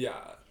 Uh-huh.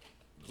 Yeah.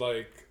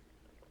 Like,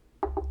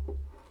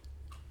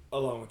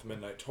 along with the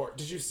Midnight Tour.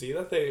 Did you see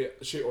that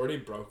she already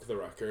broke the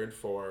record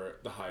for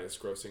the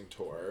highest grossing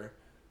tour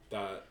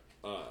that,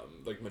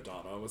 like,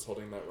 Madonna was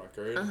holding that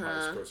record,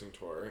 highest grossing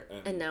tour.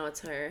 And now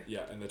it's her.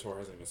 Yeah, and the tour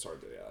hasn't even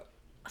started yet.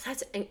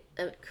 That's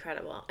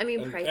incredible. I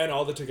mean, And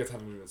all the tickets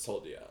haven't even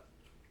sold yet.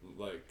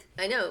 Like...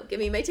 I know. Give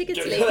me my tickets,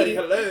 Hey, lady.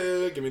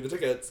 hello, give me the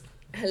tickets.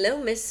 Hello,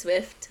 Miss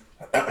Swift.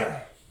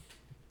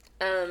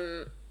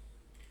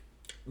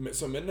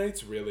 So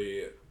Midnight's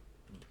really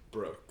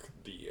broke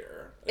the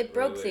year. It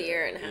broke the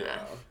year in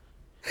half.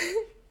 Yeah.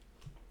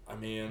 I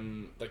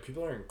mean, like,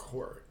 people are in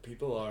court.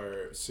 People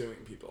are suing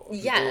people.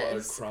 Yes. People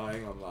are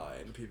crying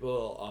online.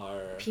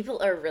 People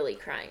are really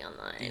crying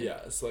online.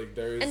 Yes, like,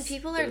 there's... And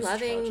people are there's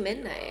loving tragedy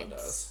around Midnights.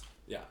 us.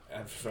 Yeah,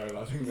 and people are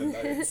loving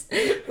Midnights.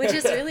 Which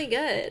is really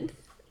good.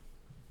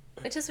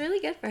 Which is really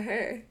good for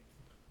her.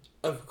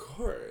 Of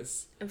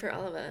course. And for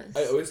all of us.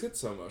 I always get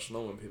so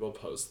emotional when people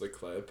post the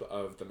clip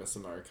of the Miss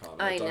Americana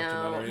I know,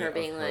 documentary her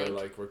being of her,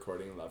 like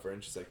recording Lover,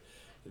 and she's like,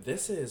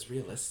 this is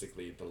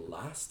realistically the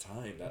last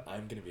time that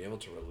I'm going to be able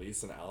to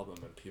release an album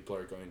and people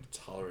are going to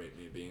tolerate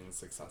me being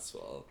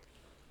successful.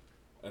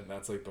 And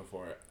that's, like,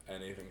 before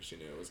anything she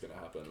knew was going to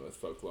happen with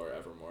Folklore,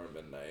 Evermore,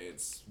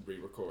 Midnights,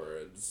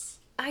 re-records.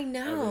 I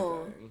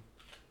know.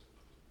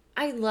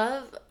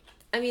 Everything.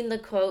 I mean, the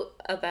quote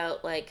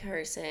about, like,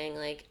 her saying,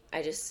 like,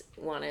 I just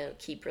want to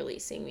keep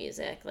releasing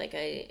music. Like,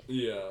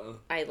 Yeah.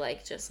 I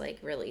like just, like,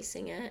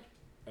 releasing it.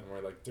 And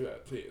we're like, do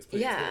it, please,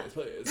 Yeah.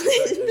 please.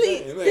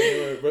 Please.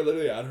 We're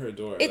literally at her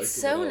door. It's like,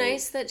 so well,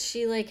 nice that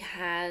she, like,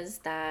 has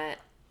that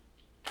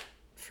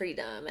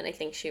freedom. And I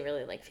think she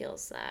really, like,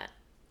 feels that.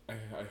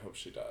 I hope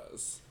she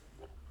does.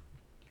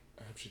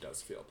 I hope she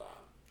does feel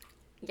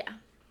that. Yeah.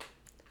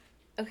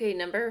 Okay,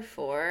 number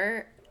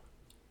 4,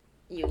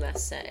 you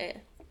must say.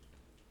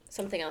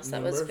 Something else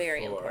that was Number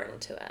very 4,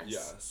 important to us.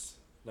 Yes.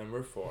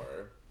 Number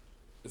 4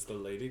 is the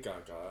Lady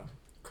Gaga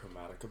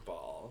Chromatica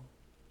Ball,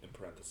 in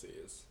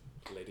parentheses,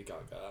 Lady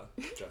Gaga,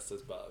 dressed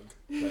as Bug,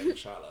 playing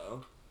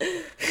Shallow.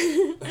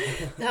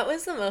 That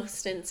was the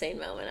most insane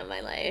moment of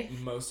my life.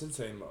 Most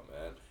insane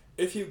moment.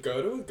 If you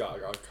go to a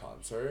Gaga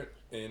concert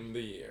in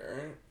the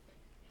year,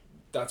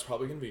 that's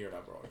probably going to be your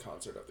number 1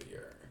 concert of the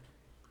year.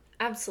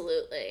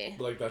 Absolutely.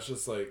 Like, that's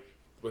just, like,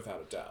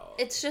 without a doubt.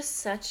 It's just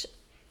such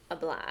a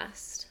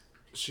blast.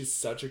 She's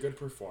such a good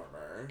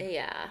performer.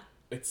 Yeah.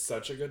 It's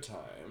such a good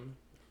time.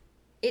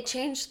 It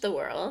changed the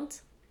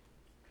world.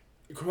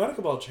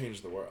 Chromatica Ball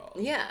changed the world.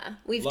 Yeah.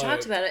 We've Like,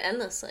 talked about it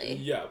endlessly.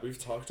 Yeah, we've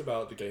talked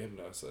about the gay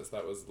hypnosis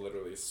that was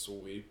literally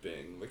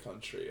sweeping the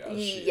country as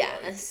she,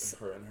 Yes.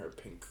 like, her and her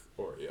pink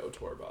Oreo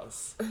tour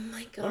bus. Oh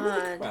my god.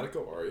 Remember the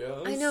Chromatica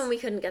Oreos? I know, we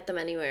couldn't get them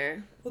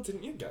anywhere. Well,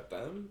 didn't you get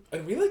them?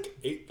 And we, like,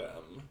 ate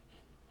them.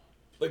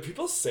 Like,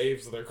 people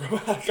saved their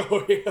Chromatica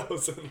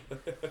Oreos.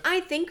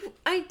 I think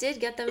I did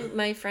get them.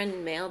 My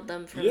friend mailed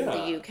them from the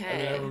UK. I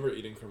mean, I remember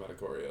eating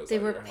Chromatica Oreos. They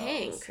at were your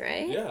pink, house.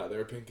 right? Yeah, they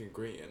were pink and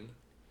green.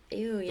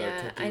 Ew, The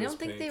yeah. cookie I was don't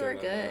think pink they were and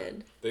then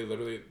good. they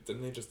literally,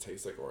 didn't they just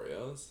taste like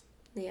Oreos?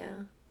 Yeah.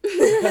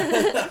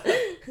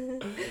 I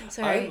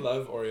Sorry.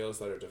 love Oreos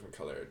that are different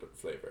colored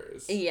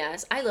flavors.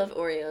 Yes, I love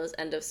Oreos.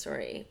 End of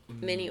story.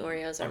 Mini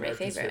Oreos are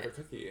America's my favorite.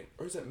 cookie.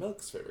 Or is it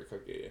Milk's favorite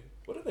cookie?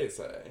 What do they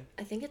say?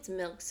 I think it's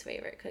Milk's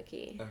favorite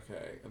cookie.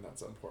 Okay, and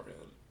that's important.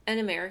 And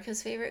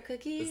America's favorite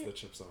cookie? Is the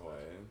Chips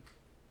Ahoy.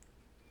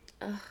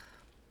 Ugh.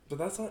 But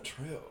that's not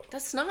true.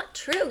 That's not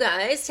true,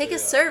 guys. Take Yeah. a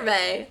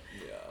survey.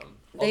 Yeah.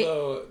 They-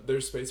 Although,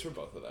 there's space for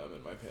both of them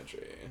in my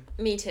pantry.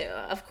 Me too,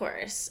 of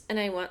course. And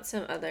I want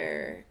some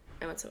other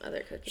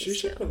cookies She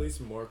should too. release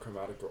more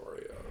Chromatica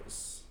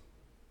Oreos.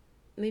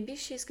 Maybe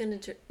she's gonna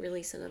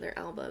release another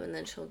album and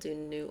then she'll do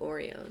new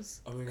Oreos.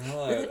 Oh my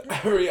god.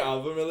 Every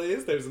album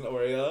release, there's an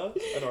Oreo.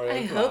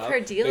 I hope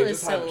her deal They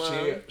is just so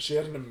long. She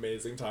had an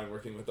amazing time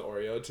working with the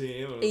Oreo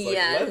team. And was like,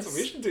 Yes.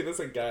 we should do this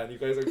again. You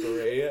guys are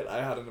great.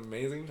 I had an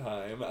amazing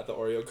time at the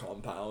Oreo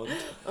compound.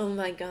 Oh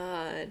my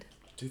god.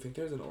 Do you think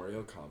there's an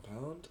Oreo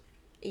compound?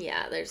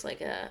 Yeah, there's like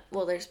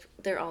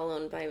they're all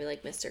owned by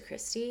like Mr.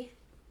 Christie.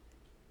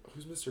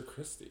 Who's Mr.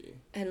 Christie?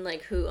 And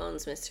like who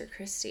owns Mr.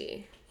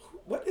 Christie?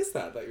 What is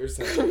that you're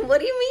saying?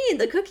 What do you mean?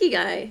 The cookie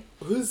guy.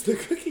 Who's the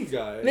cookie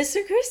guy?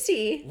 Mr.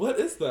 Christie. What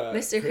is that?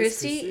 Mr. Chris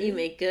Christie, you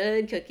make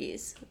good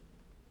cookies.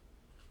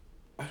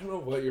 I don't know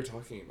what you're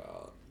talking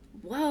about.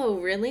 Whoa,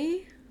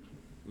 really?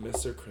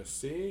 Mr.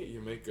 Christie, you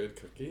make good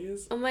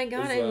cookies? Oh my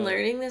god, Is I'm that-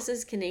 learning this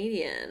is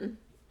Canadian.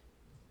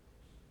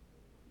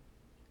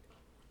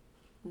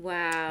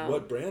 Wow.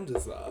 What brand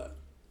is that?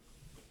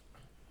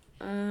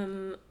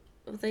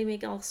 Well, they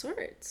make all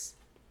sorts.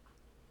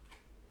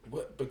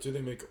 What? But do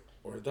they make?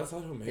 Or that's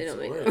not who makes They don't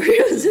make Oreos.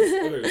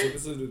 Oreos. Okay, so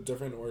this is a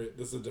different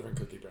This is a different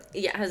cookie brand.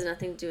 Yeah, it has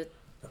nothing to do with.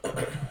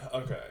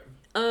 Okay.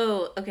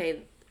 Oh,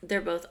 okay.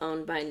 They're both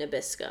owned by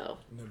Nabisco.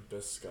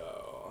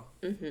 Nabisco.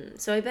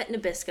 So I bet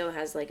Nabisco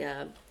has like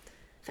a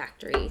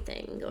factory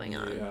thing going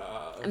on.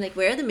 Yeah. I'm like,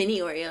 where are the mini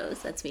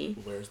Oreos? That's me.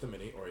 Where's the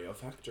mini Oreo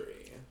factory?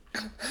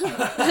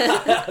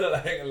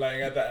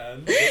 lying at the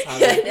end. Just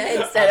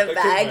having- Instead at of the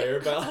bag. conveyor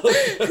belt,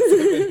 just a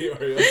mini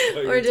Oreo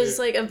going Or just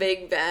to- like a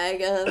big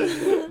bag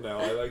of No,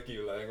 I like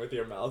you lying with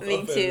your mouth Me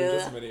open too. and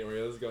just mini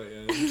Oreos going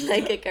in.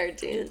 like a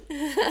cartoon.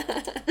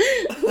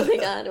 Oh my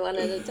god, one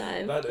at a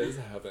time. That is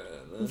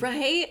heaven.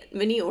 Right?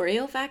 Mini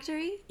Oreo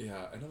factory?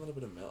 Yeah, and a little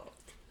bit of milk.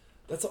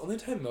 That's the only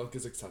time milk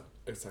is acceptable.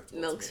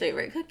 Milk's to me.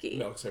 favorite cookie.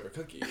 Milk's favorite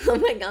cookie. Oh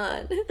my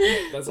god.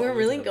 That's the We're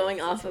only really time going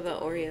milk is off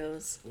about acceptable.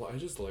 Oreos. Well, I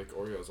just like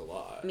Oreos a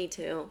lot. Me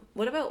too.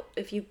 What about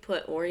if you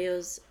put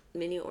Oreos,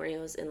 mini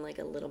Oreos in like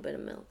a little bit of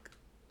milk?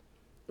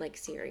 Like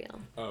cereal.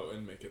 Oh,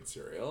 and make it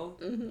cereal?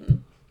 Mm-hmm.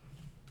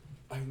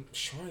 I'm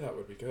sure that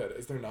would be good.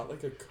 Is there not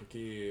like a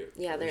cookie?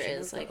 Yeah, there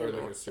version is of like that? an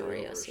Or a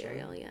Oreo version?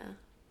 cereal, yeah.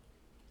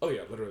 Oh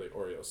yeah, literally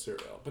Oreo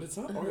cereal. But it's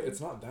not Oreo. It's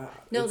not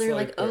that. No, It's they're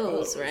like they're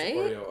O's, right?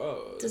 Oreo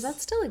O's. Does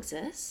that still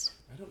exist?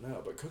 I don't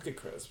know, but Cookie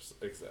Crisps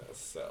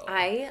exist. So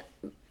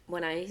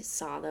When I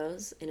saw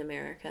those in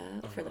America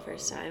for the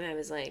first time, I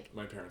was like,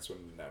 my parents would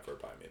never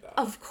buy me that.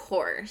 of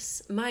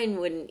course. Mine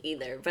wouldn't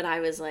either, but I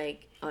was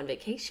like on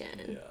vacation.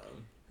 Yeah.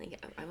 Like,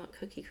 I want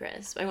Cookie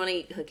Crisp. I want to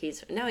eat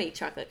cookies. Now I eat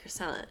chocolate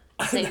croissant.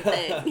 Same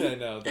thing. I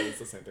know that is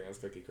the same thing as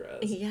Cookie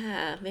Crisp.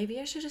 Yeah,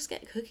 maybe I should just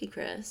get Cookie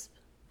Crisp.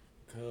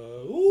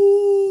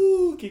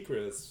 Cookie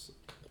Crisp.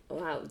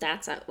 Wow,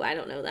 I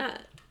don't know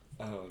that.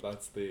 Oh,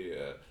 that's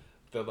the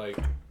like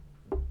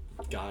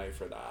guy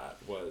for that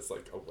was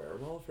like a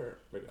werewolf, or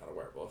maybe not a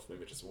werewolf,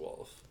 maybe just a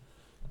wolf.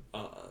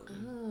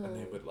 And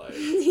they would like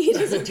He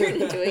doesn't turn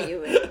into a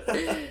human.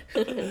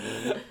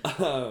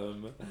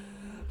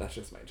 That's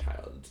just my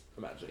child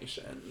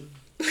imagination.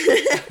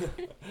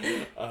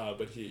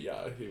 But he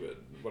would,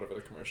 whatever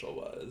the commercial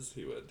was,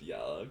 he would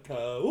yell,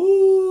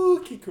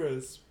 Cookie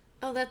Crisp.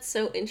 Oh, that's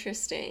so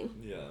interesting.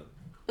 Yeah.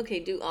 Okay,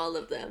 do all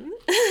of them.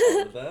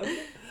 All of them?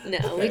 No,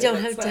 Okay, we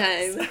don't have what's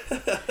time.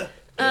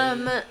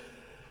 next?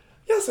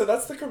 Yeah, so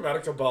that's the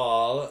Chromatica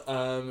ball.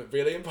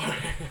 Really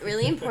important.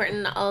 Really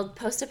important. I'll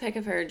post a pic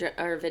of her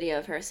or video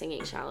of her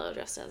singing "Shallow"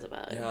 dressed as a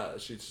bug. Yeah,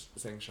 she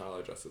sang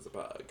 "Shallow" dressed as a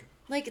bug.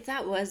 Like,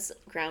 that was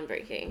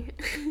groundbreaking.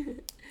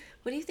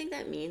 What do you think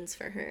that means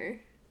for her?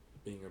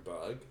 Being a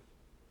bug.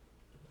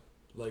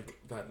 Like,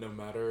 that no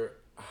matter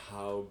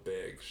how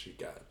big she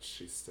gets,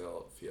 she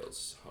still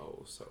feels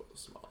so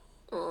small.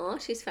 Aw,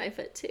 she's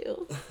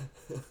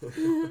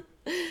 5'2".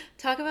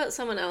 Talk about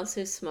someone else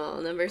who's small.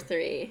 Number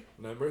 3.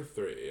 Number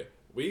 3.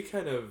 We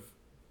kind of...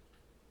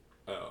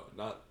 Oh,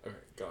 not... Okay,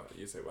 go ahead.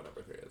 You say what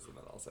number 3 is, and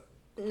then I'll say.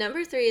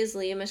 Number 3 is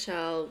Leah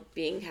Michele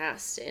being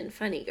cast in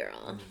Funny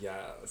Girl.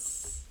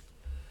 Yes.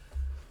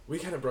 We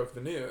kind of broke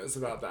the news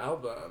about the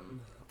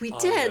album. We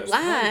did,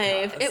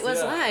 live. Podcast. It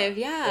was live,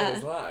 yeah. It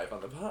was live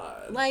on the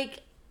pod. Like,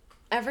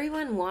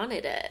 everyone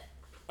wanted it.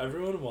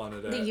 Everyone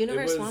wanted it. The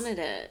universe wanted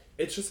it.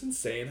 It's just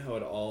insane how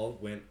it all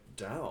went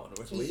down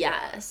with Leah.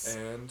 Yes.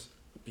 And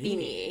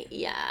Beanie,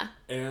 yeah.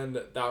 And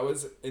that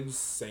was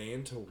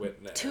insane to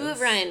witness. 2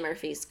 of Ryan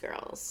Murphy's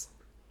girls.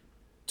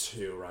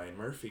 2 Ryan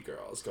Murphy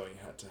girls going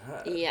head to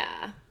head.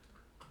 Yeah.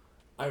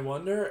 I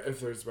wonder if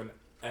there's been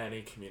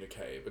any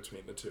communique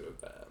between the 2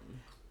 of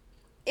them.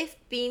 If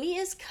Beanie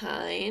is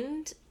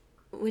kind,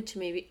 which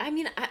maybe... I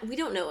mean, we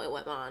don't know what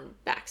went on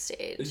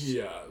backstage.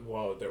 Yeah,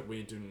 well,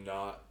 we do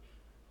not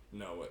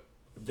know it.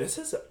 This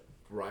is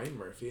Ryan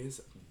Murphy's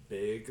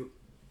big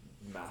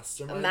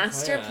master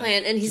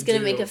plan, and he's gonna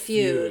make a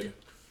feud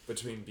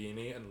between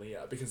Beanie and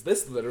Leah, because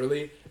this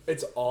literally,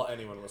 it's all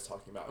anyone was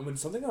talking about. And when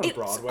something on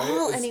Broadway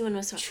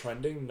is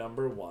trending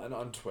number 1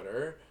 on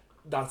Twitter,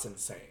 that's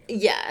insane.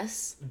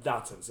 Yes.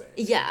 That's insane.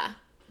 Yeah.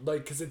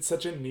 Like, because it's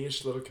such a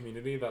niche little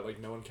community that, like,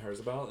 no one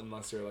cares about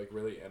unless you're, like,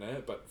 really in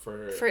it. But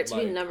for it to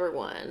be number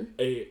 1.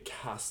 A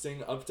casting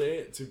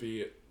update to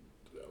be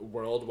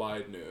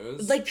worldwide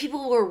news. Like,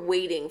 people were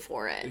waiting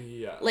for it.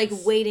 Yeah. Like,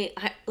 waiting.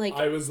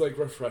 I was, like,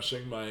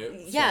 refreshing my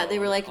Yeah, they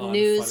were like,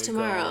 news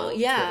tomorrow.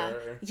 Yeah.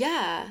 Twitter.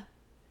 Yeah.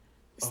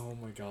 Oh,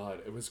 my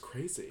God. It was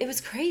crazy. It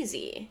was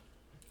crazy.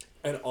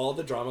 And all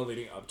the drama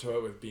leading up to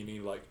it with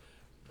Beanie, like,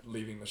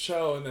 leaving the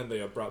show, and then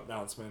the abrupt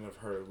announcement of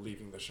her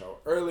leaving the show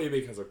early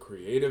because of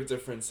creative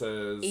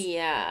differences.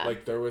 Yeah.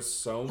 Like, there was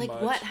so much...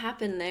 Like, what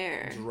happened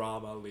there?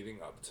 Drama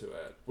leading up to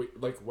it. Wait,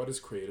 like, what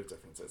is creative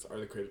differences? Are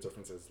the creative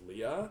differences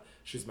Leah?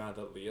 She's mad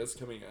that Leah's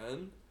coming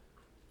in?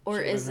 Or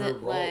is it,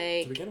 role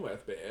like... to begin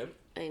with, babe.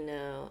 I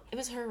know. It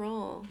was her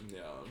role.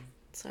 Yeah.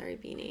 Sorry,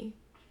 Beanie.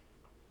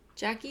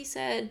 Jackie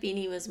said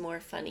Beanie was more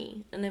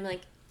funny. And I'm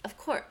like, of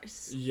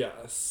course.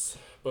 Yes.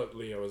 But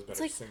Leah was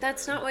better singer.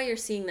 That's not why you're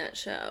seeing that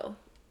show.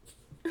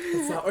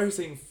 It's not why you're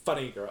seeing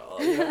Funny Girl.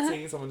 You're not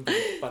seeing someone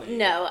being funny.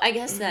 No, I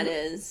guess that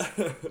is.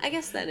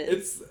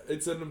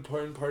 It's an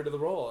important part of the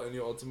role, and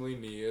you ultimately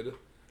need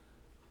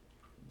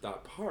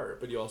that part,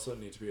 but you also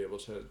need to be able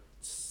to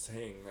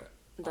sing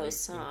those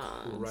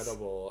songs.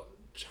 Incredible,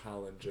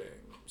 challenging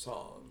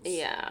songs.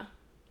 Yeah.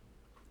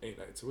 8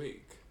 nights a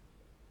week.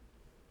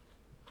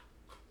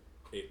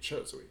 8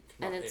 shows a week.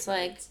 And it's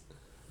like,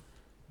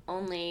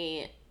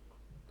 we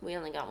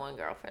only got 1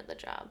 girl for the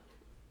job.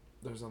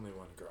 There's only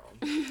 1 girl.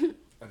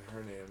 And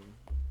her name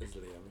is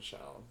Leah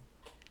Michele.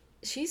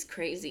 She's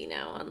crazy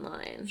now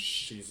online.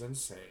 She's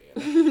insane.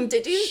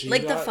 Did you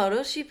the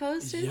photos she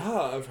posted?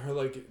 Yeah, of her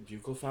like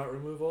buccal fat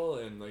removal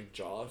and like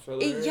jaw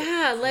filler.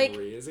 Yeah, like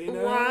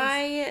craziness.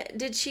 Why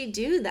did she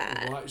do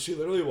that? Why? She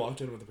literally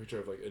walked in with a picture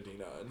of like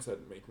Adina and said,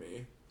 "Make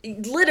me."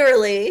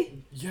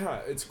 Literally.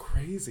 Yeah, it's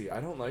crazy.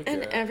 I don't like it.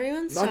 And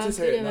everyone's not talking to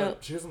say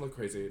about. She doesn't look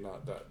crazy.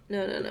 Not that.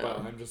 No. But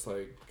I'm just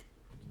like,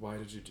 why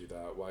did you do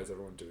that? Why is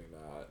everyone doing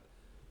that?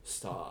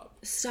 Stop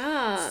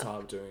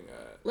doing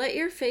it. Let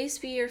your face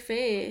be your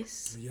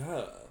face.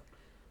 Yeah.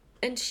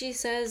 And she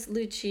says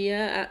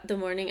Lucia the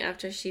morning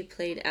after she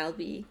played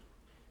Albie.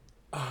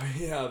 Oh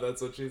yeah,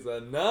 that's what she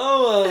said.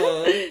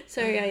 No.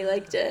 Sorry, I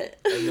liked it.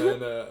 And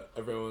then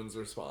everyone's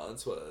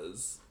response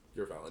was,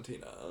 "You're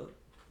Valentina."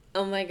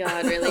 Oh my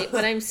God, really?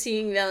 When I'm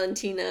seeing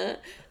Valentina,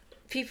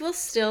 people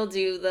still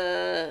do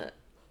the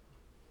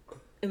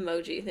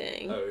emoji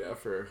thing. Oh yeah,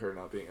 for her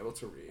not being able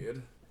to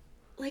read.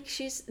 Like,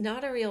 she's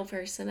not a real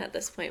person at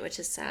this point, which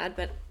is sad,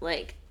 but,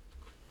 like,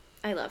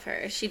 I love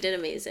her. She did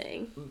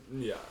amazing.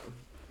 Yeah,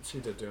 she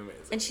did do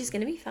amazing. And she's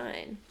gonna be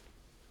fine.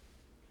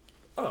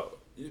 Oh,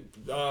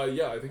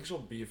 yeah, I think she'll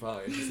be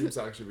fine. She seems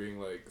to actually being,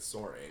 like,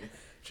 soaring.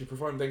 She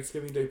performed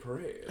Thanksgiving Day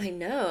Parade. I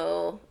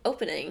know.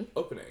 Opening.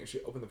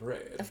 She opened the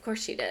parade. Of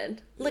course she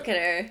did. Yeah. Look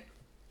at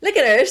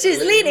her.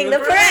 She's leading the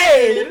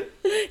parade.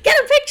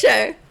 Get a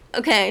picture.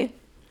 Okay.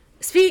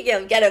 Speaking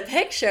of get a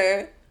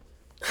picture...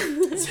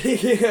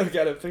 Speaking of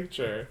get a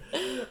picture,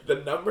 the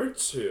number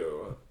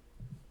 2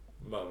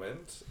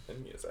 moment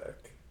in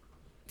music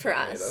for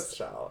us, made us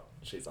shout,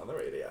 "She's on the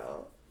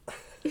radio,"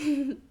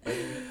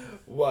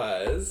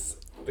 was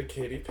the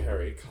Katy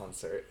Perry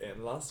concert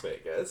in Las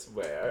Vegas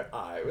where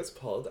I was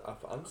pulled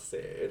up on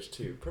stage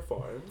to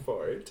perform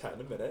for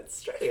 10 minutes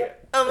straight.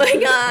 Oh my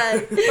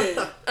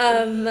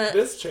god.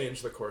 This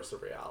changed the course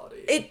of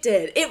reality. It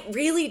did. It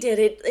really did.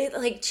 It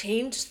like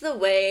changed the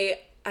way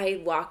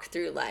I walk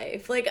through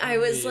life. Like I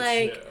was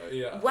like,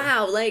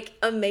 wow, like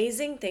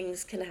amazing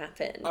things can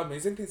happen.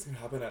 Amazing things can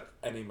happen at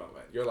any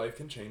moment. Your life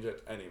can change at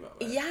any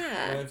moment.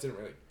 Yeah. My life didn't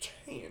really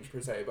change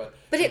per se, but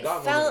it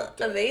felt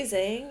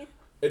amazing.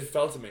 It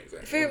felt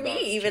amazing. For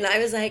me, even I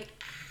was like,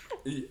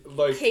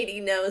 like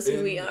Katy knows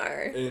who we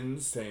are.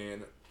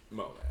 Insane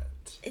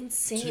moment.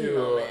 Insane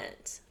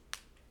moment.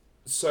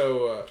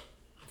 So,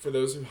 for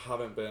those who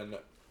haven't been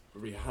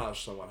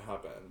rehashed on what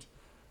happened,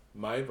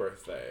 my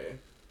birthday,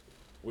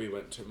 we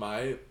went to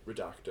my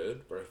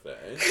redacted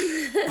birthday.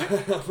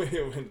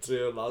 We went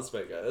to Las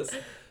Vegas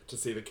to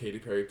see the Katy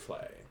Perry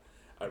play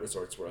at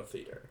Resorts World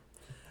Theater.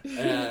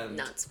 And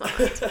not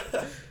smart.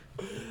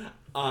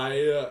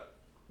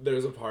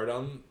 There's a part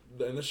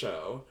in the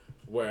show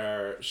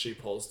where she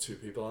pulls two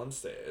people on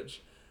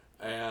stage,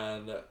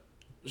 and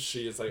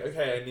she's like,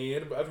 okay, I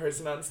need a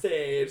person on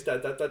stage, da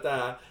da da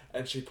da,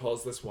 and she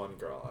pulls this one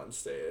girl on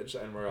stage,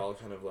 and we're all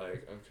kind of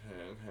like,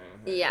 okay,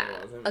 yeah,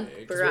 it wasn't a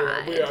me.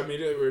 bride.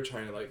 We were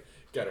trying to like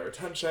get her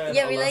attention.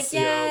 Yeah, we like,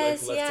 Alessio,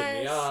 yes, like lifting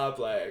me yes. up,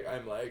 like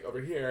I'm like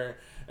over here.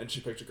 And she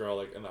picked a girl,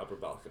 like, in the upper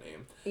balcony.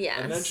 Yes.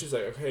 And then she's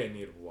like, okay, I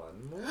need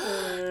one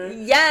more.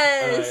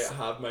 Yes! And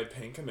I have my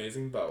pink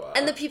amazing boa.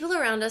 And the people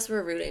around us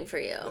were rooting for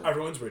you.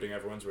 Everyone's rooting.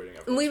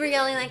 We were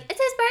yelling, like, it's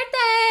his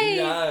birthday!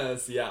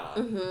 Yes, yeah.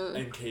 Mm-hmm.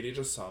 And Katy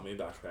just saw me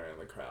back there in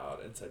the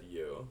crowd and said,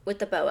 you. With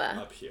the boa.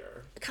 Up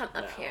here. Come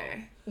up now.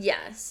 here.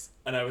 Yes.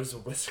 And I was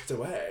whisked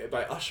away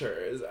by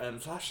ushers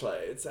and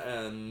flashlights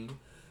and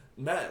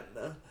men.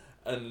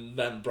 And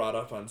then brought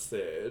up on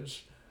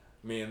stage,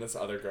 me and this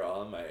other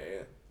girl, my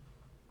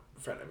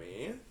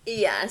frenemy.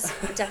 Yes,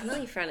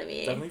 definitely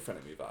frenemy. Definitely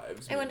frenemy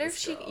vibes. I wonder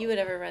if you would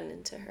ever run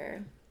into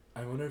her.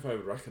 I wonder if I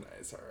would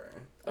recognize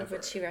her. Or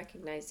would she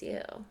recognize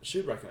you? She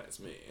would recognize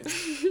me.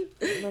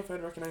 I don't know if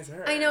I'd recognize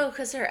her. I know,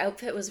 because her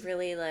outfit was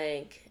really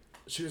like...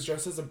 She was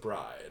dressed as a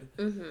bride.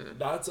 Mm-hmm.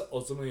 That's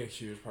ultimately a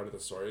huge part of the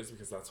story, is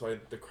because that's why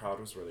the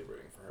crowd was really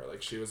rooting for her.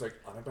 Like, she was, like,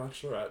 on a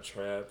bachelorette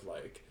trip,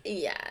 like...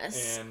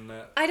 Yes. And...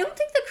 I don't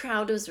think the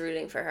crowd was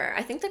rooting for her.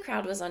 I think the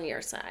crowd was on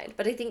your side.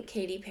 But I think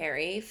Katy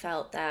Perry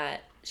felt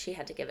that she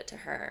had to give it to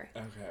her.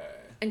 Okay.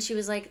 And she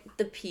was like,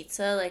 the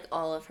pizza, like,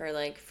 all of her,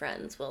 like,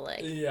 friends will, like...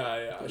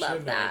 Yeah. Love she had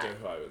no that. idea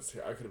who I was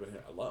here. I could have been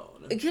here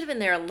alone. It could have been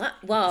there a lot.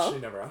 Well... She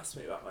never asked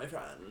me about my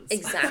friends.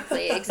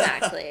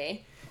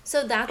 Exactly.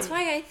 So that's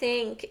why I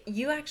think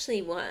you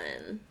actually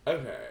won.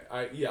 Okay.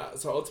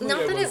 So ultimately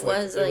Not that it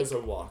was a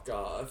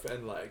walk-off,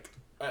 and, like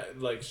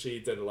she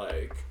did,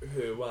 like,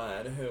 who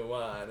won,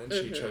 and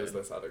she chose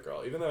this other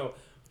girl. Even though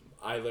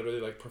I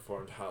literally, like,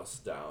 performed house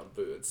down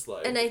boots,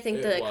 like... And I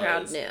think the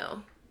crowd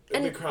knew.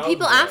 And the crowd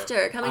people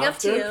knew. coming up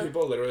to you.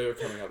 People literally were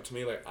coming up to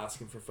me, like,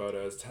 asking for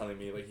photos, telling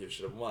me, like, you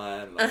should have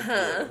won, like,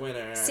 you're the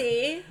winner.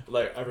 See?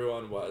 Like,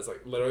 everyone was,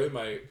 like, literally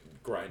my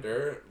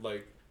Grindr,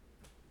 like,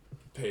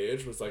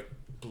 page was, like,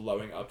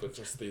 blowing up with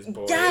just these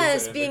boys.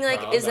 Yes, being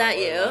like, is that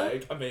you?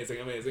 Like, amazing.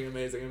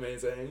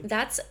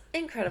 That's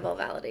incredible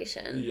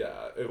validation.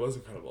 Yeah, it was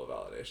incredible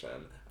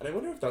validation. And I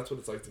wonder if that's what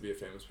it's like to be a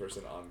famous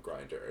person on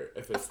Grindr.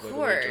 If it's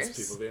literally just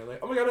people being like,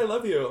 oh my god, I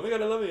love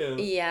you.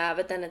 Yeah,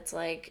 but then it's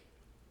like...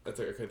 It's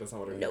like, okay, that's not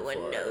what I'm No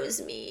one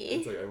knows me.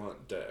 It's like, I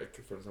want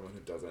dick from someone who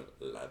doesn't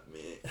love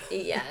me.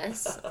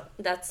 Yes.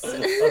 That's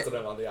what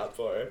I'm on the app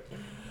for.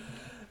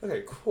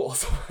 Okay, cool.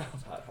 So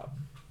that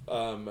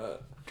happened.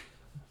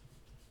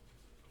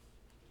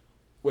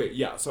 Wait,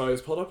 yeah, so I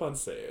was pulled up on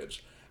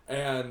stage,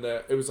 and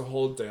it was a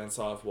whole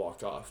dance-off,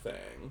 walk-off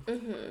thing.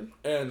 Mm-hmm.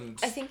 And...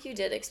 I think you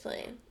did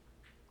explain.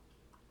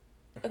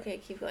 Okay,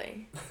 keep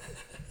going.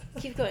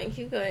 keep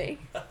going.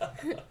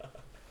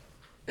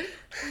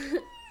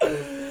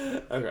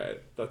 Okay,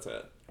 that's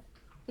it.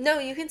 No,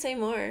 you can say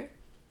more.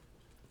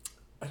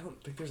 I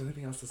don't think there's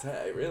anything else to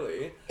say,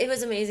 really. It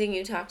was amazing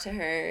you talked to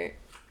her.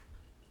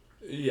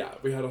 Yeah,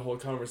 we had a whole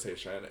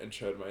conversation and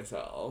showed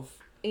myself.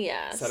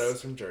 Yes. Said I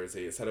was from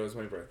Jersey. Said it was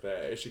my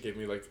birthday. She gave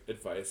me, like,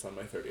 advice on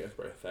my 30th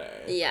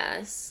birthday.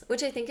 Yes.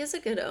 Which I think is a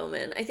good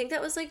omen. I think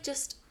that was, like,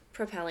 just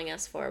propelling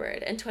us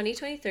forward. And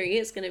 2023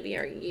 is going to be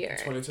our year.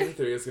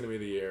 2023 is going to be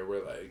the year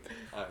where, like,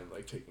 I'm,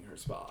 like, taking her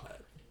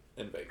spot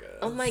in Vegas.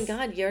 Oh my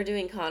god, you're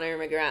doing Conor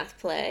McGrath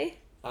play?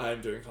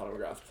 I'm doing Conor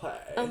McGrath play.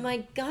 Oh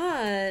my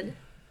god.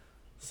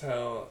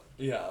 So,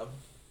 yeah.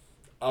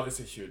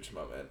 Obviously, huge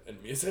moment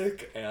in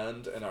music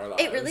and in our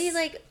lives. It really,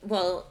 like,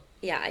 well...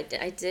 Yeah, I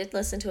did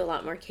listen to a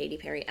lot more Katy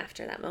Perry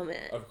after that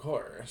moment. Of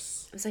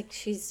course. I was like,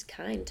 she's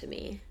kind to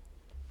me.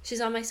 She's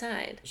on my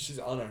side. She's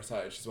on our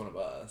side. She's one of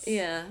us.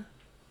 Yeah.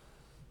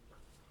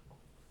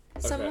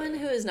 Okay. Someone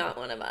who is not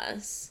one of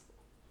us.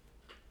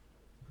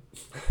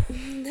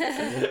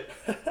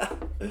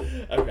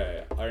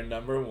 Okay, our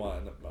number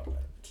one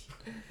moment.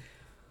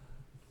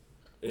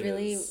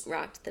 Really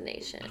rocked the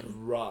nation.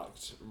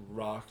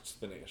 Rocked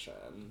the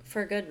nation.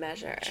 For good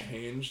measure.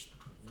 Changed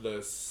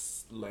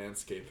this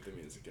landscape of the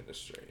music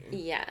industry.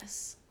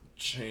 Yes.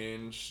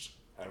 Changed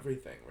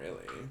everything,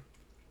 really.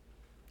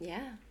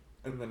 Yeah.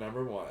 And the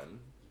number one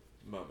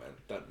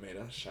moment that made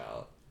us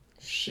shout,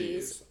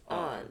 She's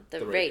on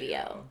the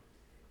radio.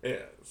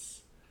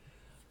 Is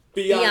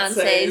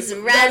Beyonce's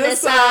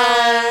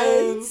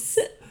Renaissance.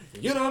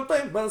 You don't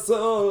break my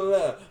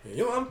soul.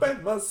 You don't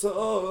break my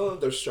soul.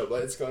 There's strobe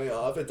lights going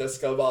off. A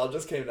disco ball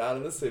just came down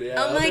in the studio.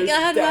 Oh my There's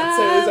God!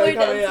 dancers Wow, are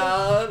coming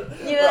out.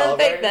 You We're all don't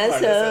break wearing my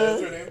harnesses.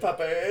 soul. We're doing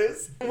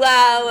puppers.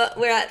 Wow,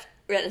 we're at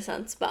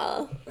Renaissance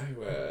Ball. I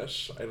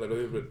wish. I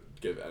literally would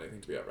give anything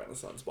to be at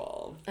Renaissance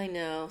Ball. I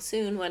know.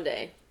 Soon, one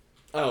day.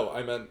 Oh,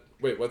 I meant.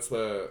 Wait, what's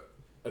the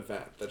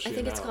event that she I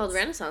think announced? it's called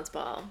Renaissance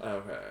Ball.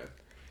 Okay.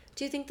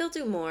 Do you think they'll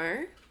do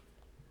more?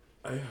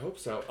 I hope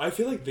so. I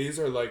feel like these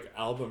are like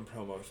album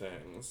promo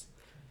things.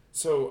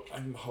 So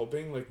I'm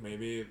hoping like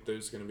maybe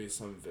there's gonna be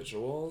some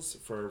visuals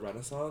for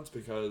Renaissance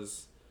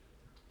because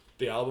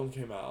the album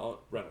came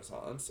out,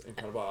 Renaissance,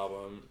 incredible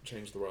album,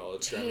 changed the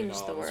world, Grammy Changed the noms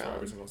for world.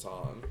 every single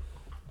song.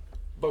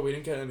 But we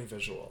didn't get any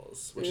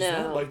visuals, which is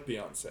No. not like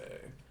Beyonce.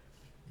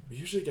 We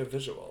usually get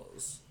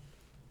visuals.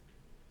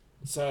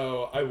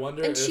 So I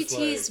wonder And if she like,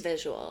 teased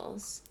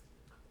visuals.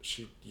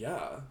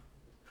 yeah.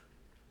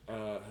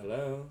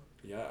 Hello?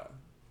 Yeah.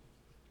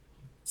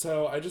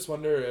 So I just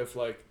wonder if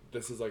like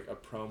this is like a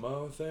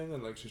promo thing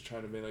and like she's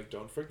trying to be like,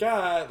 don't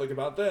forget like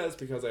about this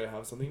because I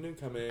have something new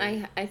coming.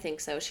 I think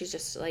so. She's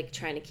just like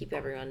trying to keep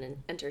everyone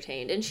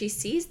entertained, and she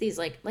sees these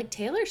like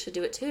Taylor should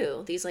do it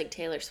too. These like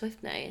Taylor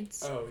Swift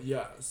nights. Oh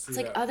yes. It's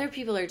like other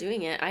people are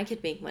doing it. I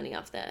could make money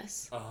off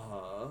this.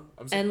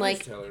 I'm And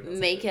like Taylor does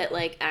make that. it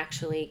like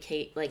actually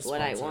Kate like what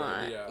I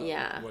Sponsor, want.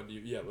 Yeah. What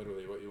you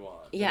literally what you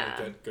want. Yeah.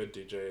 And, like, get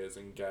good DJs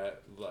and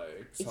get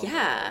like some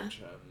Yeah. merch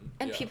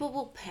And yeah. people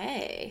will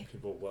pay.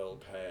 People will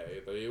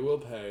pay. They will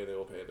pay. They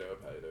will pay. They will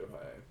pay. They will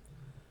pay.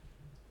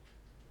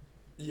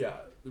 Yeah,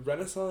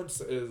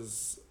 Renaissance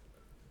is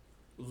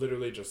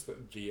literally just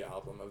the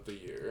album of the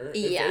year.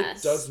 Yes. If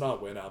it does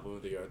not win album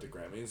of the year at the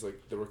Grammys,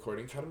 like the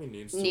Recording Academy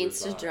needs to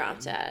resign. drop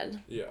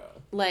dead. Yeah,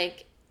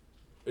 Like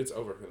it's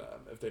over for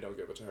them if they don't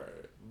give it to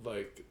her.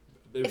 Like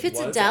if it's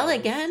was Adele on-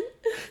 again.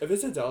 If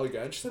it's Adele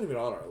again, she's not even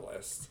on our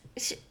list.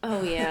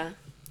 Oh yeah.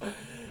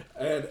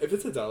 And if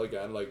it's Adele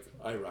again, like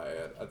I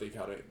riot at the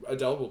Academy.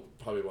 Adele will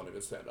probably won't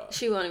even stand up.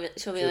 She won't even.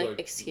 She'll be She'll like,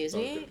 "Excuse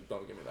me."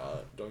 Don't give me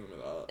that. Don't give me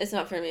that. It's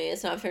not for me.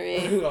 It's not for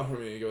me. Not for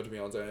me. Give it to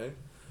Beyonce.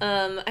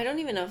 I don't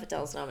even know if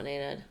Adele's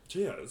nominated.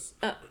 She is.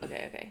 Oh,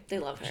 okay. They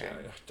love her.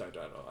 I don't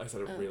know. I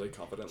said it really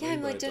confidently. Yeah, I'm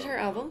but like, I did don't her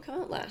know. album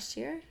come out last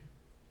year?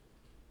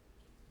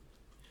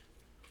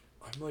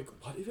 I'm like,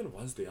 what even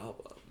was the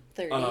album?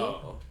 30.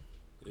 Oh,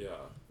 yeah.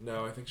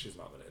 No, I think she's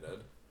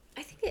nominated.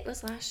 I think it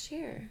was last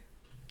year.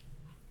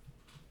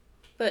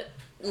 But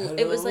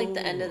it was like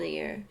the end of the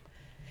year.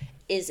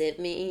 Is it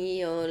me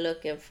you're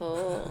looking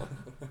for?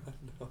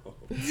 No.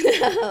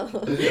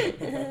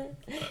 No.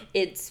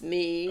 It's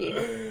me.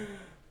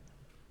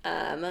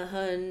 I'm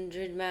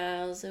 100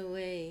 miles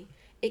away.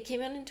 It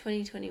came out in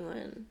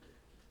 2021.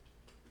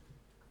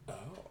 Oh.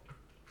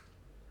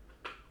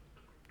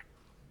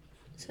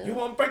 So You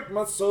won't break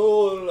my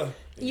soul.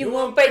 You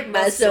won't break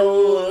my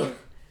soul.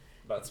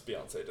 That's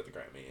Beyonce to the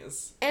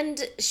Grammys.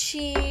 And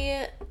she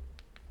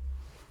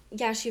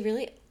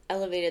really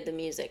elevated the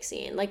music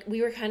scene. Like,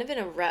 we were kind of in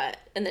a rut,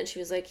 and then she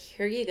was like,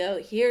 here you go.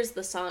 Here's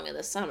the song of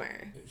the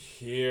summer.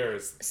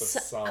 Here's the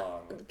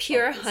song.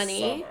 Pure of the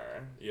Honey. Summer.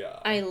 Yeah.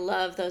 I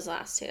love those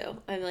last two.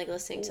 I'm, like,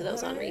 listening to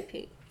those on What?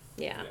 repeat.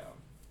 Yeah.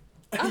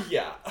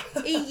 Yeah.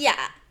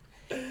 Yeah.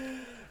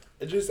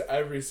 Just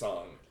every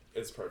song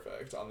is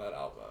perfect on that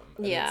album.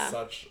 And Yeah. It's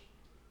such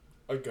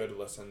a good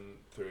listen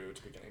through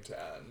to beginning to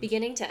end.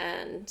 Beginning to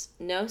end.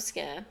 No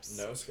skips.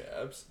 No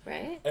skips.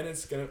 Right? And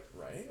it's gonna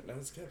right?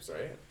 No skips,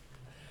 right?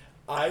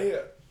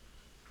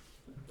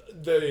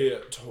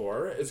 The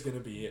tour is gonna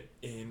be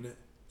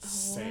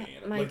insane.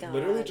 Oh, my like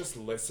literally God. just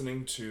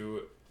listening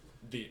to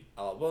the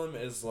album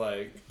is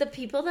like The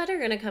people that are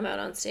going to come out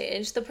on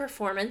stage, the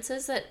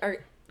performances that are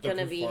the going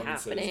to be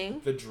performances,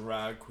 happening. the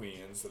drag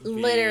queens,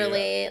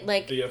 Literally,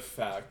 like the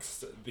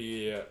effects,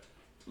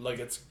 like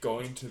it's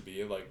going to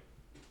be like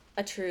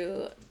a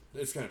true.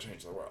 it's gonna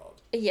change the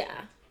world.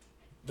 Yeah.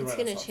 The It's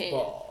gonna Renaissance change.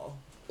 Ball.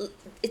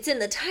 It's in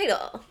the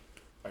title.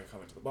 Are you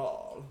coming to the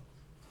ball?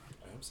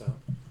 I hope so.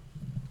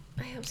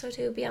 I hope so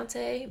too.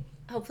 Beyonce.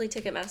 Hopefully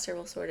Ticketmaster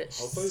will sort it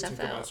Hopefully stuff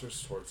out. Ticketmaster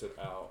sorts it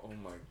out. Oh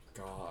my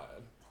god.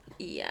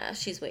 Yeah,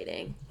 she's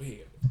waiting.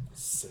 Wait,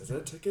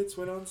 SZA tickets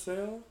went on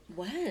sale?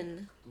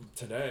 When?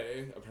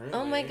 Today, apparently.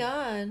 Oh my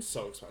god.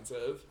 So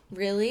expensive.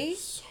 Really?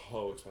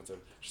 So expensive.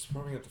 She's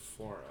performing at the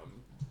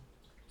Forum.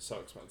 So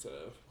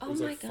expensive. Oh it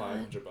was my like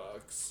God.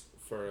 $500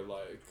 for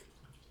like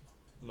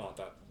not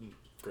that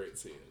great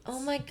seats. Oh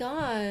my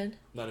god.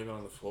 Not even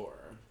on the floor.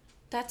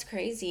 That's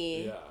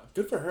crazy. Yeah,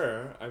 good for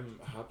her. I'm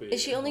happy.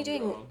 Is she only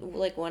doing homegrown.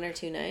 like 1 or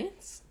 2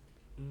 nights?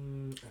 I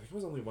think it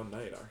was only one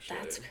night actually.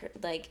 That's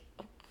like,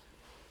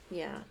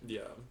 yeah.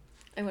 Yeah.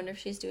 I wonder if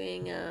she's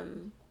doing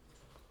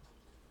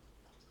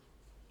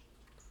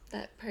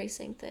that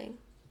pricing thing.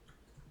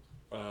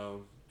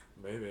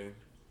 Maybe.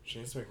 She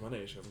needs to make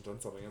money. She hasn't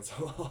done something in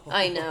so long.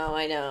 I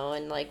know,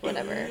 and like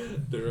whatever.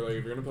 They were like,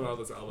 if you're gonna put out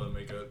this album,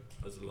 make it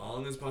as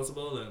long as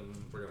possible,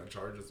 then we're gonna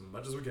charge as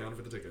much as we can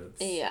for the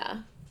tickets.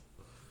 Yeah.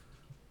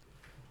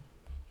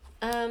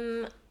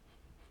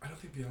 I don't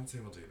think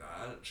Beyonce will do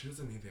that. She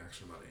doesn't need the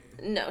extra money.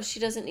 No, she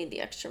doesn't need the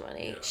extra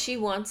money. Yeah. She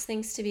wants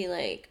things to be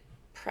like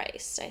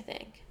priced, I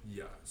think.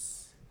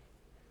 Yes.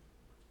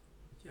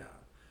 Yeah.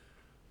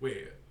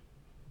 Wait,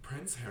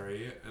 Prince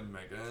Harry and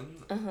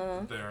Meghan,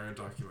 their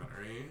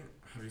documentary,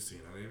 have you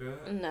seen any of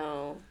it?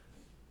 No.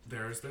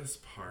 There's this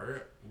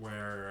part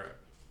where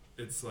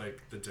it's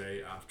like the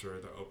day after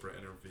the Oprah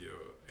interview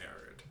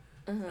aired.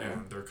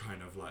 And they're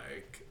kind of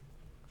like,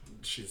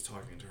 she's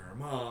talking to her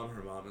mom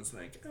is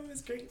like, oh,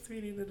 it's great,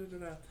 sweetie, da da da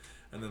da.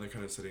 And then they're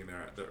kind of sitting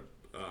there at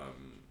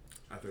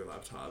their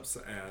laptops,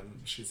 and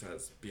she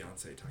says,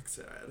 Beyonce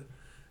texted.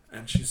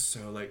 And she's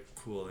so like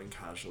cool and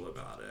casual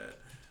about it.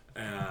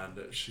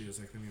 And she was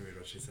like, let me read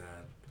what she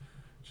said.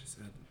 She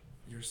said,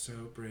 you're so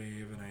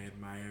brave and I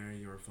admire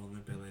your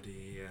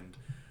vulnerability and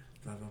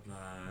blah blah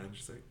blah. And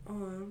she's like,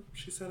 oh,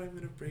 she said I'm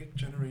gonna break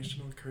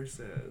generational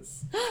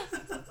curses.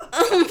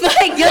 Oh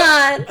my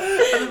god.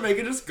 And then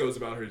Megan just goes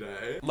about her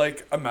day.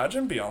 Like,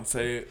 imagine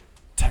Beyonce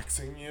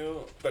texting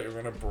you that you're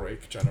gonna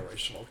break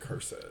generational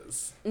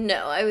curses.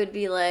 No, I would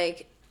be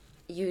like,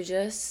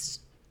 that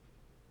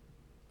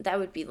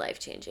would be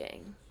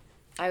life-changing.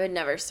 I would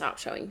never stop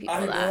showing people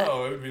that. I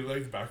know, it would be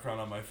like background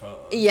on my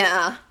phone.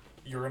 Yeah.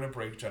 You're gonna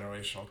break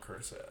generational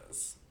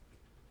curses.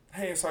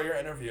 Hey, I saw your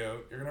interview.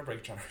 You're gonna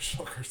break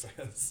generational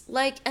curses.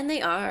 Like, and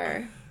they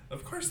are.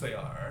 Of course they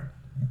are.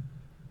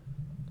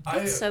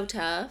 That's so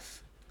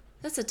tough.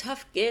 That's a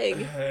tough gig.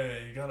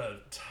 Hey, you got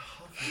a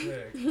tough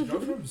gig. You go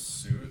from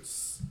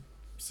Suits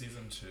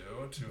season 2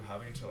 to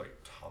having to like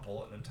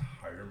topple an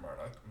entire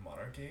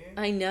monarchy.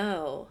 I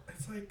know.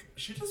 It's like,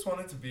 she just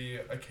wanted to be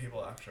a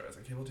cable actress,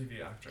 a cable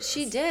TV actress.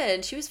 She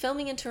did. She was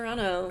filming in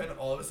Toronto. And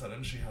all of a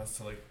sudden she has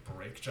to like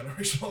break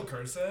generational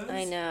curses.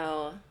 I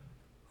know.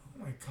 Oh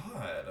my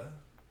god.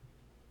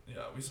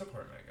 Yeah, we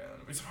support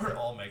Meghan. We support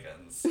all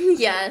Megans.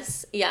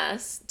 Yes.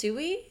 Do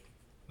we?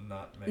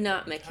 Not Meghan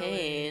Not Kelly,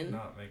 McCain.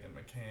 not Meghan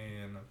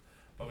McCain.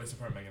 But we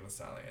support Meghan Thee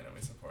Stallion and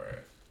we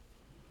support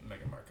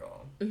Meghan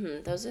Markle.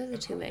 Those are the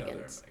two probably other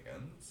Megans.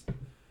 Megans.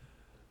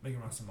 Megan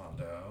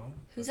Rosamondo.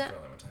 Who's that's that? The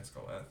girl I went to high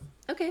school with.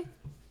 Okay.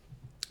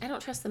 I don't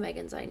trust the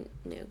Megans I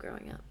knew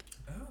growing up.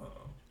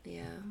 Oh.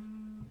 Yeah.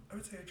 I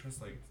would say I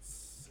trust like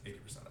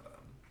 80% of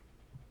them.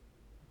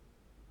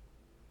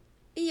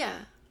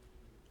 Yeah.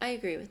 I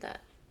agree with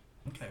that.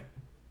 Okay.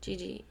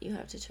 Gigi, you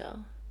have to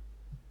chill.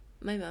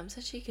 My mom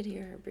said she could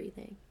hear her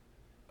breathing.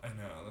 I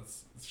know,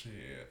 that's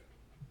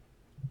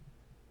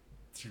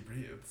she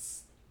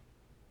breathes.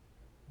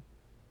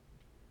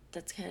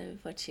 That's kind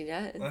of what she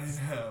does. I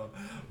know.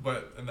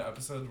 But in the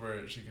episode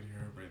where she could hear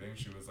her breathing,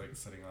 she was like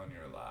sitting on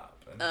your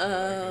lap. And she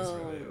was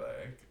really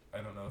like, I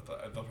don't know if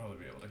they'll probably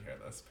be able to hear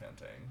this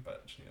panting,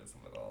 but she is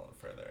a little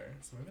further,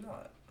 so maybe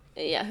not.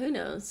 Yeah, who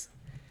knows?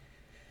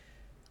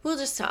 We'll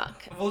just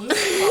talk. We'll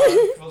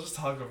just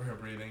talk over her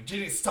breathing.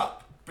 Gigi,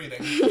 stop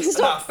breathing. Stop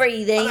Enough.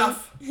 breathing.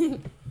 Enough.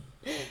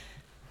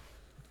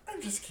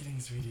 I'm just kidding,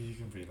 sweetie. You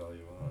can breathe all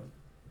you want.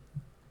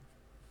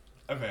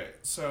 Okay,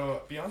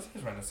 so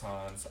Beyonce's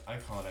Renaissance,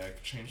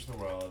 iconic, changed the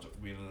world.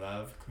 We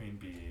love Queen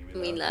Bee.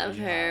 We love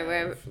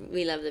her.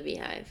 We love the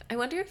Beehive. I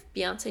wonder if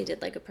Beyonce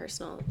did like a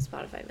personal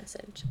Spotify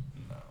message.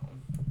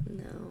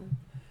 No.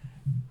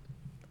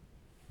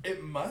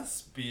 It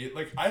must be,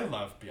 like, I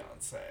love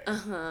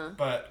Beyonce.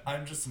 But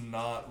I'm just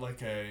not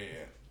like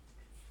I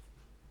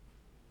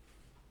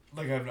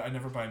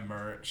never buy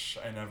merch.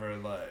 I never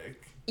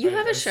like. You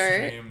have a I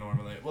shirt. Stream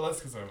normally. Well, that's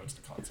because I went to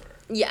the concert.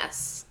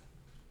 Yes.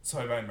 So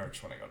I buy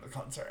merch when I go to the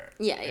concert.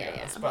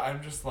 Yeah. But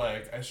I'm just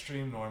like, I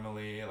stream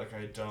normally. Like,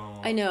 I don't.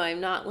 I know. I'm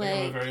not like.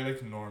 I'm a very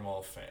like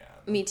normal fan.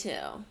 Me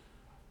too.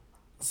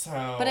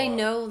 So. But I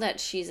know that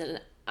she's an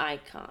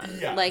icon.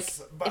 Yes. Like.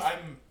 But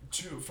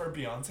for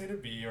Beyonce to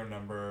be your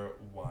number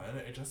one,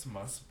 it just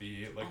must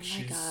be like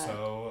she's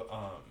so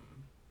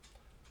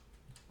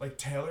like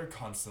Taylor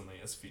constantly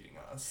is feeding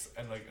us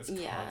and like is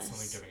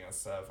constantly giving us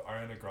stuff.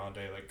 Ariana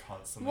Grande like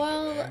constantly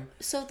giving.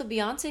 So the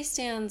Beyonce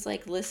stans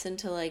like listen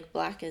to like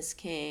Black is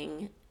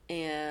King,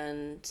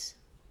 and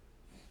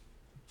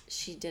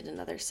she did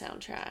another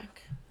soundtrack.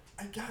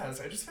 I guess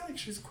I just feel like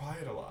she's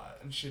quiet a lot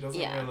and she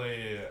doesn't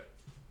really.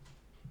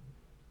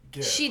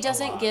 She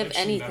doesn't give like,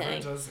 anything. She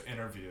never does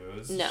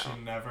interviews. No. She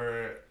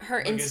never. Her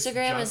like,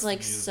 Instagram is like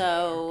music.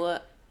 So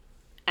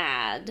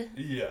ad.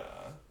 Yeah.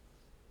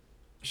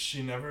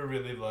 She never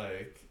really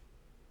like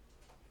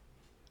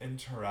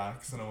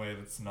interacts in a way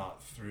that's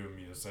not through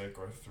music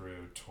or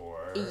through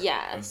tour.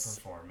 Yes.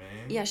 And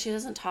performing. Yeah, she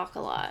doesn't talk a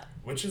lot.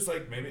 Which is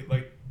like maybe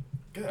like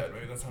good.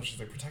 Maybe that's how she's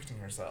like protecting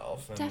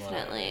herself. And,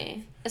 definitely.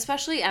 like,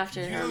 especially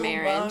after her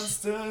marriage.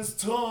 Monsters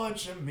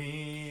torture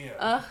me.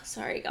 Oh,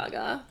 sorry,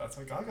 Gaga. That's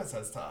what Gaga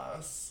says to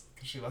us.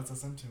 Because she lets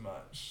us in too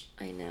much.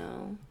 I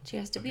know. She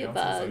has to and be Beyonce's a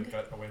bug. Like,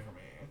 get away from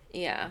me.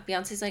 Yeah,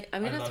 Beyonce's like,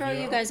 I'm I gonna love throw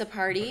you guys a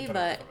party,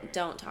 but but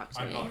don't come. don't talk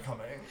to I'm me. not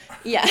coming.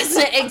 Yes,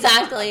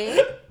 exactly.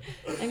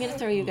 I'm gonna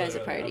throw you guys a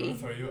Literally, party. I'm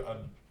gonna throw you an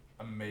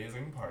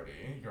amazing party.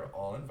 You're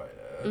all invited.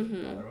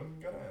 Mhm. Not everyone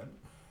can get in.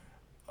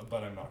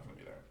 But I'm not gonna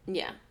be there.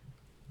 Yeah,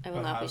 I will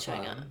But not be have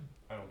showing fun. up.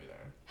 I won't be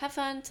there. Have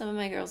fun. Some of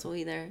my girls will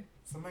be there.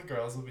 Some of my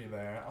girls will be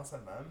there. I'll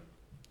send them.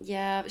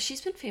 Yeah, but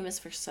she's been famous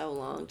for so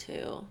long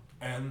too.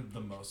 And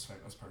the most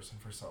famous person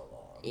for so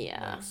long.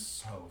 Yeah. Like,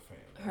 so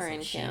famous. Her and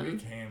Like, Kim.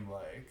 She became,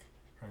 like...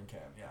 Her and Kim,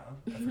 yeah.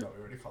 I forgot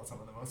we already called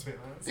someone the most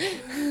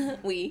famous.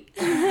 We.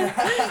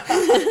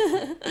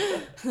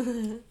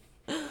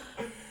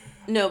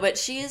 No, but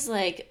she is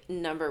like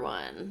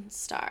 #1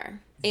 star.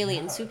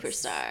 Alien Yes.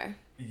 superstar.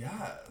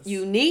 Yes.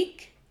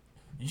 Unique.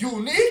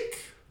 Unique!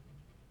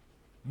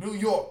 New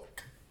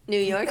York. New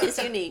York is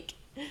unique.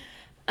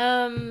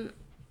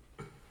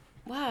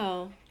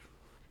 Wow.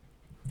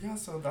 Yeah,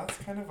 so that's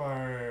kind of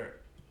our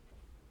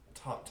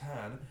top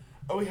 10.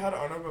 Oh, we had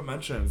honorable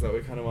mentions that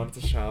we kind of wanted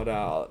to shout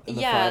out. In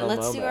the Yeah, final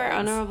let's do our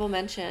moments. honorable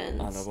mentions.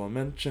 Honorable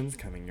mentions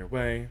coming your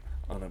way.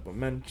 Honorable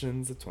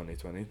mentions of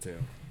 2022.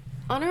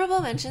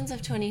 Honorable mentions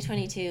of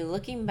 2022.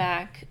 Looking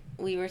back,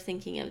 we were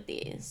thinking of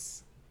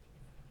these.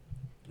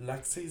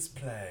 Lexi's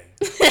play.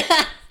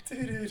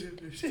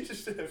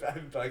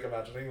 I'm like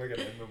imagining like an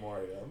in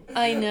memoriam.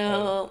 I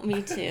know,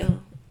 me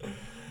too.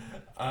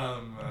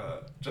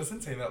 Just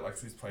in saying that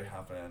Lexi's play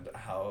happened,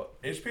 how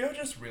HBO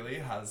just really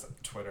has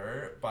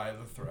Twitter by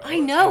the throat. I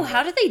know. And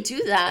How did they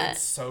do that?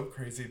 It's so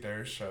crazy.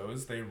 Their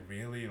shows, they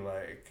really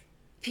like.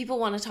 People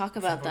want to talk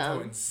about People go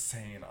them.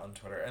 insane on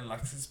Twitter, and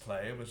Lexi's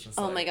play was just.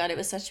 Oh like, my god, it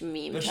was such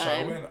meme the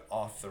time. show went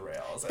off the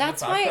rails.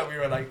 That's and the fact why- that we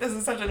were like, this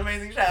is such an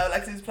amazing show,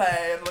 Lexi's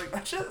play, and like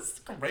that's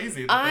just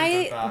crazy. That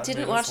they did I that,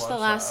 didn't made us watch the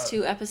last that.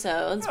 2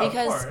 episodes Yeah, of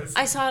because course.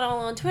 I saw it all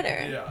on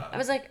Twitter. Yeah. I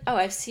was like, oh,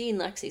 I've seen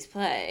Lexi's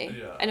play.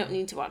 Yeah. I don't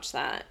need to watch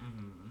that.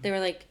 Mhm. They were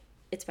like,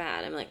 it's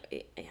bad. I'm like,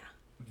 yeah.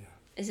 Yeah.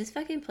 Is this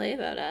fucking play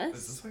about us?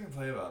 Is this fucking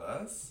play about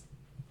us?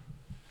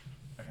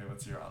 Okay,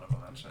 what's your honorable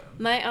mention?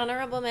 My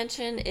honorable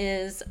mention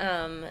is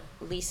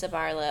Lisa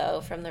Barlow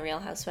from The Real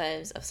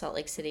Housewives of Salt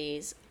Lake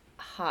City's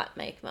hot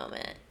mic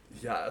moment.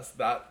 Yes,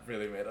 that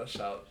really made us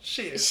shout.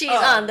 She's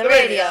on the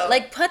radio.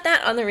 Like, put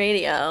that on the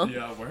radio.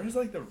 Yeah, where's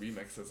like the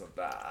remixes of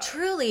that?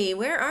 Truly,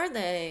 where are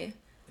they?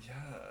 Yeah.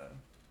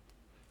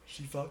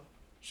 She fuck.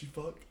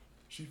 Fuck.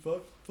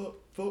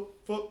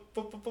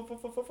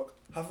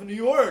 Half of New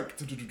York.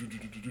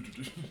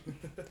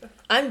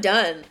 I'm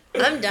done.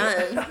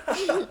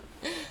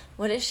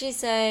 What did she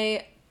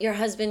say? Your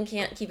husband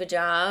can't keep a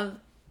job?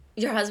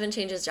 Your husband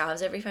changes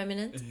jobs every 5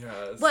 minutes?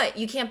 Yes. What?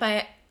 You can't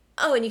buy...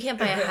 Oh, and you can't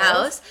buy a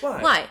house?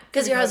 Why?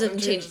 Because your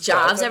husband changed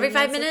jobs every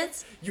 5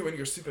 minutes? You and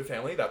your stupid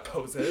family that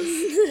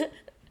poses.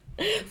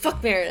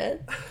 Fuck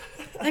Meredith.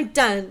 I'm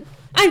done.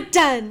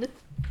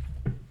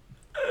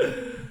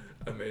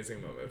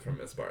 Amazing moment from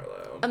Miss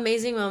Barlow.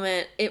 Amazing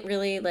moment. It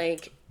really,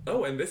 like...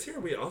 Oh, and this year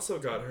we also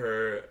got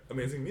her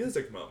amazing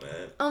music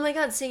moment. Oh my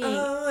god, singing.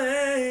 Oh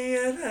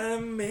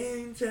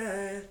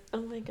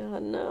my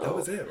god, no. That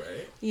was it,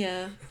 right?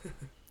 Yeah.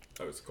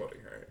 I was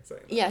quoting her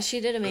saying that. Yeah, she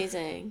did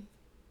amazing.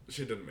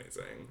 She did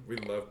amazing. We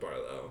love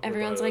Barlow.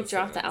 Everyone's like,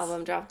 drop the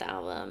album.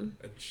 album.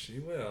 And she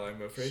will.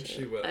 I'm afraid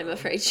she will. I'm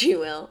afraid she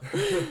will.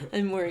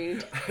 I'm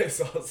worried. I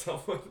saw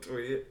someone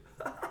tweet.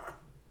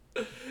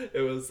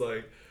 It was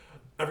like,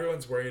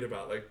 everyone's worried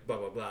about like blah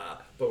blah blah,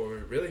 but what we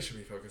really should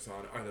be focused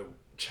on are the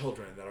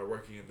children that are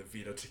working in the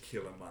Vita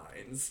Tequila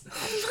mines.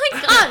 Oh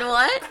my god,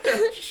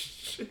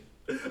 what?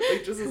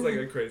 Like just as like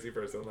a crazy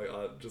person, like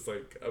just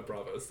like a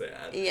Bravo stan.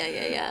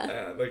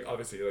 Yeah. And like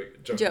obviously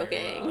like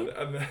joking. Around.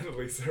 And then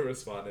Lisa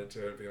responded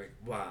to it being like,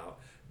 wow,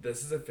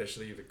 this is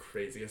officially the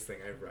craziest thing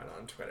I've read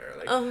on Twitter.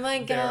 Like, oh my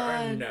god. There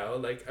are no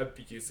like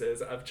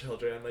abuses of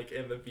children like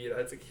in the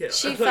Vita Tequila.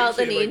 She like, felt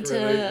the she, need like, to.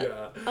 really,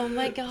 yeah. Oh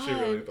my god.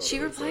 She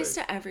really replies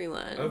like, to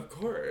everyone. Of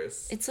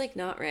course. It's like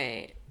not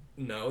right.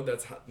 No,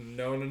 that's how,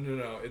 no.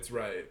 It's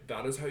right.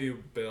 That is how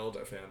you build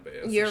a fan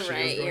base. You're she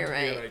right. Is going You're to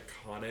right. Be an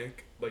iconic.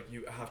 Like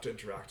you have to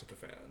interact with the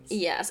fans.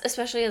 Yes,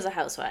 especially as a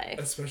housewife.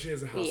 Especially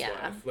as a housewife.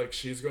 Yeah. Like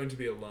she's going to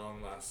be a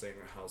long-lasting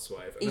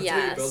housewife. And that's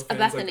yes, how you build a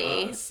fans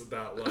Bethany. like us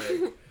that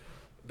like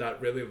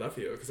that really love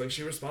you because like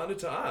she responded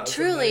to us.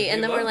 Truly,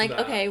 and then we're like,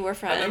 that. okay, we're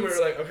friends. And then we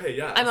were like, okay,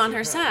 yeah. I'm on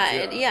her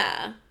side.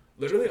 Yeah.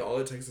 Literally, all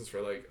it takes is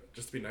for like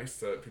just to be nice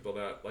to people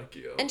that like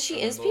you. And she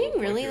then is they'll being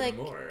like really you like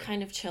more.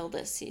 kind of chill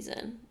this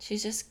season.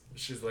 She's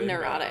laid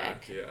neurotic.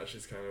 Back. Yeah,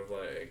 she's kind of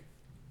like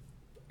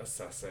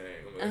assessing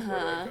like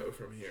where to go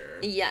from here.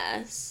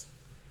 Yes.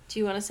 Do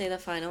you want to say the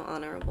final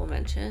honorable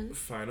mention?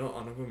 Final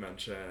honorable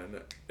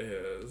mention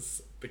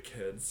is The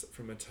Kids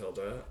from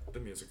Matilda, the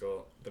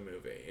musical, the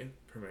movie,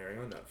 premiering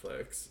on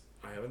Netflix.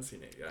 I haven't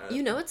seen it yet.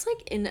 You know it's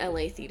like in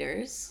LA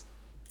theaters.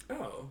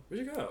 Oh, we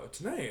should go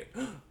tonight.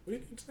 What do you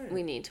think tonight?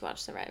 We need to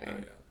watch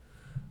Survivor.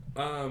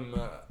 Oh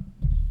yeah.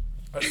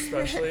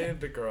 Especially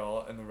the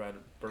girl in the red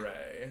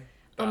beret.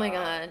 Oh my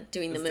god,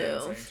 doing the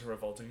move. Dancing to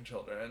revolting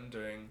children,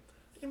 doing.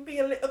 You can be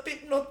a little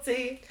bit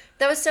naughty.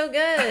 That was so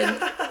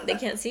good. They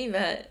can't see,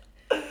 but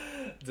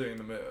Doing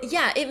the move.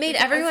 yeah, it made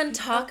everyone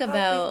talk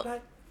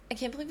about. I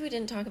can't believe we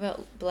didn't talk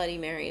about Bloody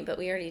Mary, but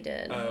we already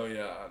did. Oh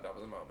yeah, that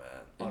was a moment.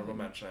 Honorable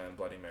mention,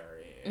 Bloody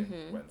Mary,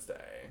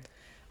 Wednesday.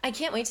 I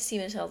can't wait to see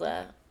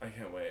Matilda. I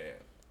can't wait.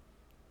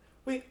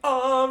 We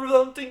are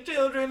revolting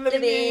children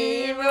living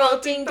in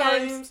revolting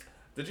times.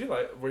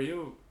 Were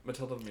you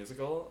Matilda the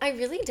musical? I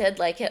really did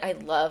like it. I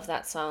love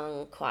that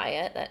song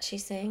Quiet that she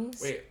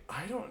sings. Wait,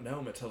 I don't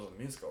know Matilda the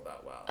musical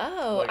that well.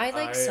 Oh,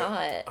 I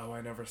saw it. Oh,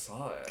 I never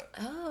saw it.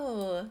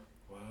 Oh.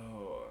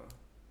 Whoa.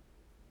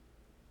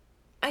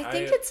 I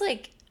think it's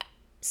like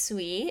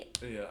sweet.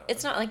 Yeah.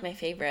 It's not like my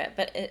favorite,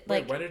 but it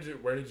Wait, like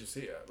where did you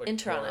see it? Like in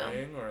Toronto.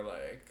 Touring or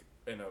like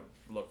in a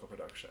local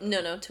production?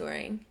 No,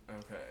 touring.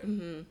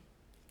 Okay.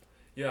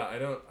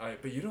 Yeah,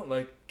 but you don't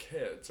like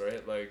kids,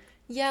 right? Like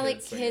yeah,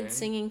 kids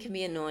singing can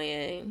be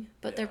annoying,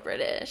 but they're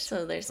British,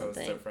 so there's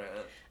something. It's different.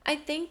 I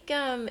think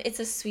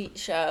it's a sweet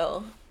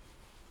show.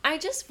 I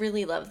just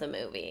really love the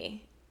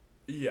movie.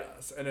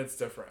 Yes, and it's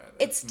different.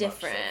 It's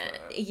different.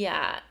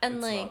 Yeah, and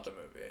it's like not the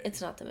movie. It's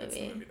not the movie. It's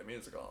the movie, the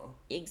musical.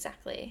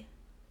 Exactly.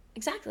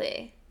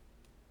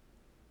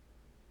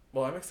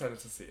 Well, I'm excited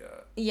to see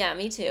it. Yeah,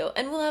 me too.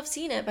 And we'll have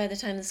seen it by the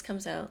time this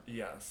comes out.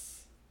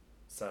 Yes.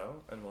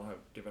 And we'll have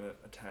given it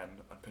a 10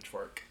 on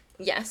Pitchfork.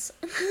 Yes.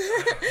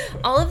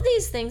 All of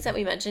these things that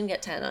we mentioned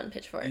get 10 on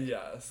Pitchfork.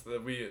 Yes,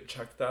 we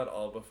checked that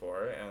all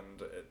before,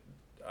 and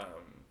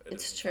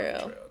it's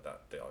true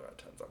that they all got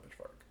 10s on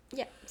Pitchfork.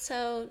 Yeah,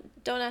 so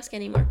don't ask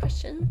any more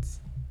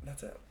questions.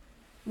 That's it.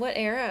 What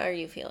era are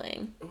you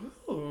feeling?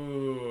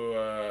 Ooh.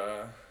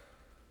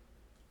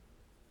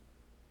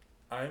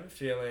 I'm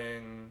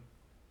feeling...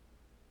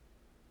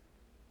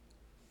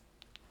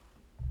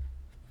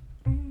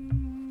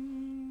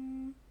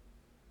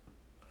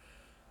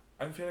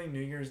 I'm feeling New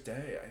Year's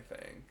Day, I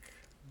think.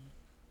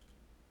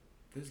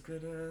 There's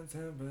glitter and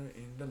samba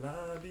in the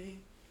lobby.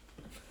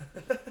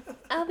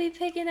 I'll be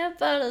picking up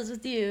bottles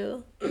with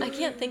you. I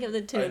can't think of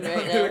the tune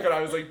right now.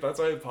 I was like, that's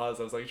why I paused.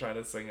 I was like trying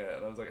to sing it,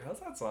 and I was like, how's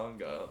that song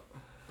go?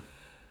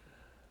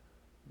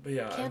 But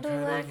yeah,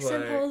 candle wax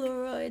and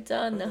Polaroids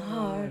on the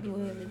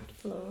hardwood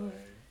floor.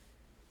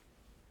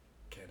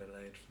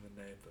 Candlelight from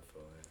the night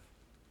before.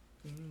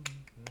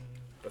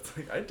 That's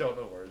like, I don't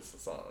know words to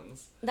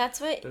songs. That's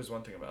what. There's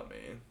one thing about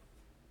me.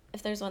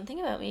 If there's one thing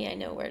about me, I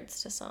know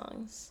words to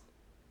songs.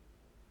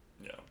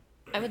 Yeah.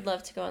 I would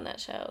love to go on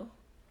that show.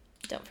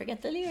 Don't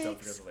forget the lyrics. Don't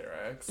forget the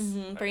lyrics.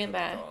 Bring it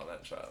back. I go on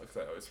that show because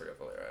I always forget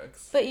the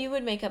lyrics. But you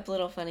would make up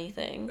little funny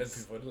things. And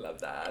people would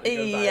love that.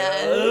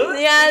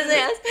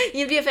 Yes.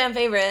 You'd be a fan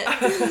favorite.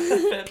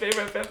 fan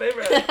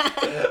favorite.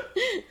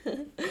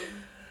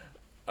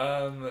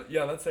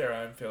 Yeah, that's the era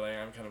I'm feeling.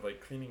 I'm kind of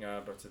like cleaning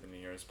up after the New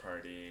Year's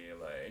party,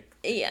 like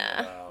thinking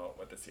about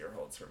what this year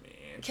holds for me.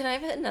 Can I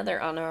have another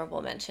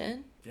honorable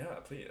mention? Yeah,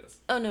 please.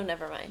 Oh no,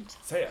 never mind.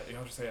 Say it. You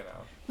have to say it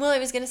now. Well, I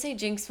was gonna say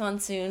Jinx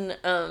Monsoon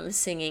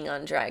singing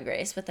on Drag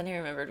Race, but then I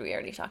remembered we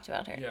already talked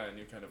about her. Yeah, and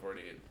you kind of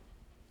already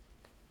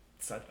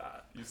said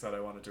that. You said I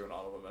want to do an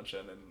honorable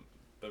mention, and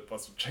that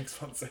wasn't Jinx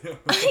Monsoon.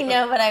 I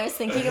know, but I was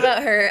thinking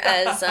about her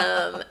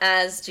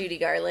as Judy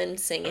Garland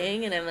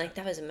singing, and I'm like,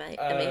 that was amazing.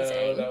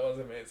 That was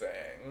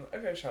amazing.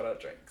 Okay, shout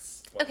out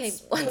Jinx.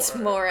 Once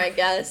more, I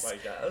guess. I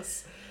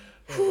guess.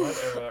 What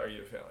era are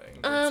you feeling?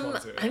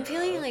 I'm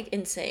feeling like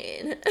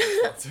insane.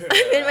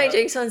 I'm in my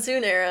Jinx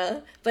Monsoon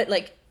era, but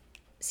like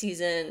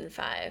season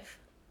 5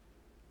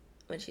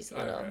 when she's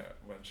little. Okay,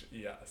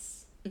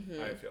 yes.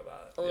 I feel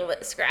that. A little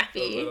bit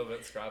scrappy. A little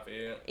bit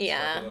scrappy.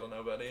 Yeah. Scrappy little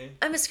nobody.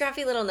 I'm a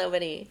scrappy little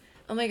nobody.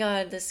 Oh my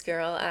god, this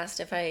girl asked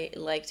if I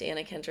liked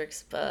Anna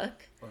Kendrick's book,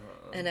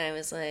 and I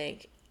was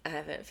like, I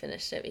haven't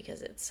finished it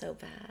because it's so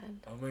bad.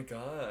 Oh my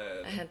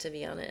god. I had to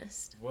be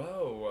honest.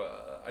 Whoa,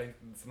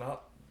 it's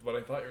not what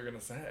I thought you were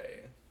gonna say.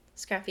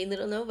 Scrappy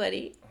little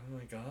nobody. Oh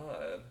my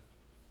god.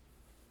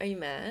 Are you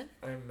mad?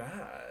 I'm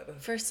mad.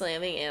 For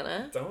slamming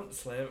Anna? Don't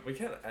slam. We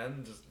can't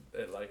end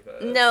it like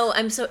this. No,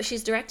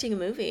 she's directing a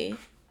movie.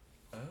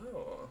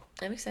 Oh.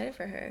 I'm excited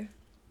for her.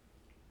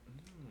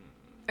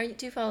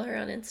 Do you follow her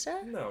on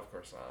Insta? No, of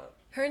course not.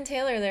 Her and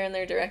Taylor, they're in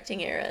their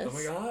directing eras. Oh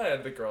my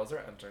god, the girls are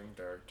entering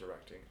their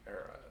directing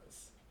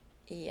eras.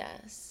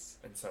 Yes.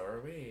 And so are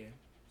we.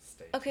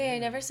 Stay Okay, tuned. I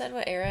never said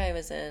what era I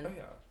was in. Oh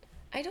yeah.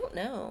 I don't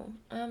know.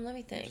 Let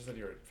me think. You just said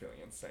you were feeling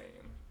insane.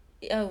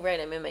 Oh, right,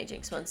 I'm in my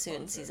Jinx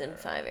Monsoon season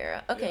 5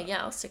 era. Okay,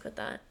 yeah, I'll stick with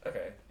that.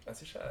 Okay,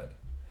 as you should.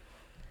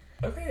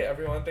 Okay,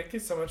 everyone, thank you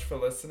so much for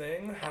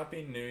listening.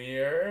 Happy New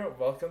Year.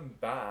 Welcome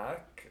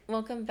back.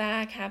 Welcome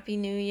back. Happy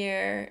New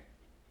Year.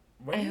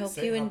 I hope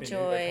you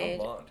enjoyed.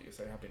 How long do you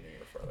say Happy New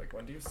Year for? Like,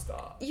 when do you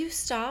stop? You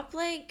stop,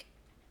 like,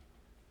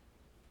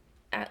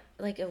 at,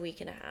 like, a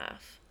week and a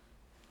half.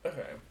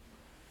 Okay.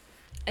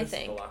 I This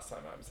think. is the last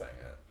time I'm saying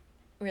it.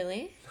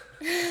 Really?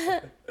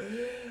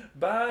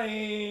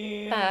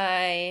 Bye.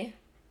 Bye.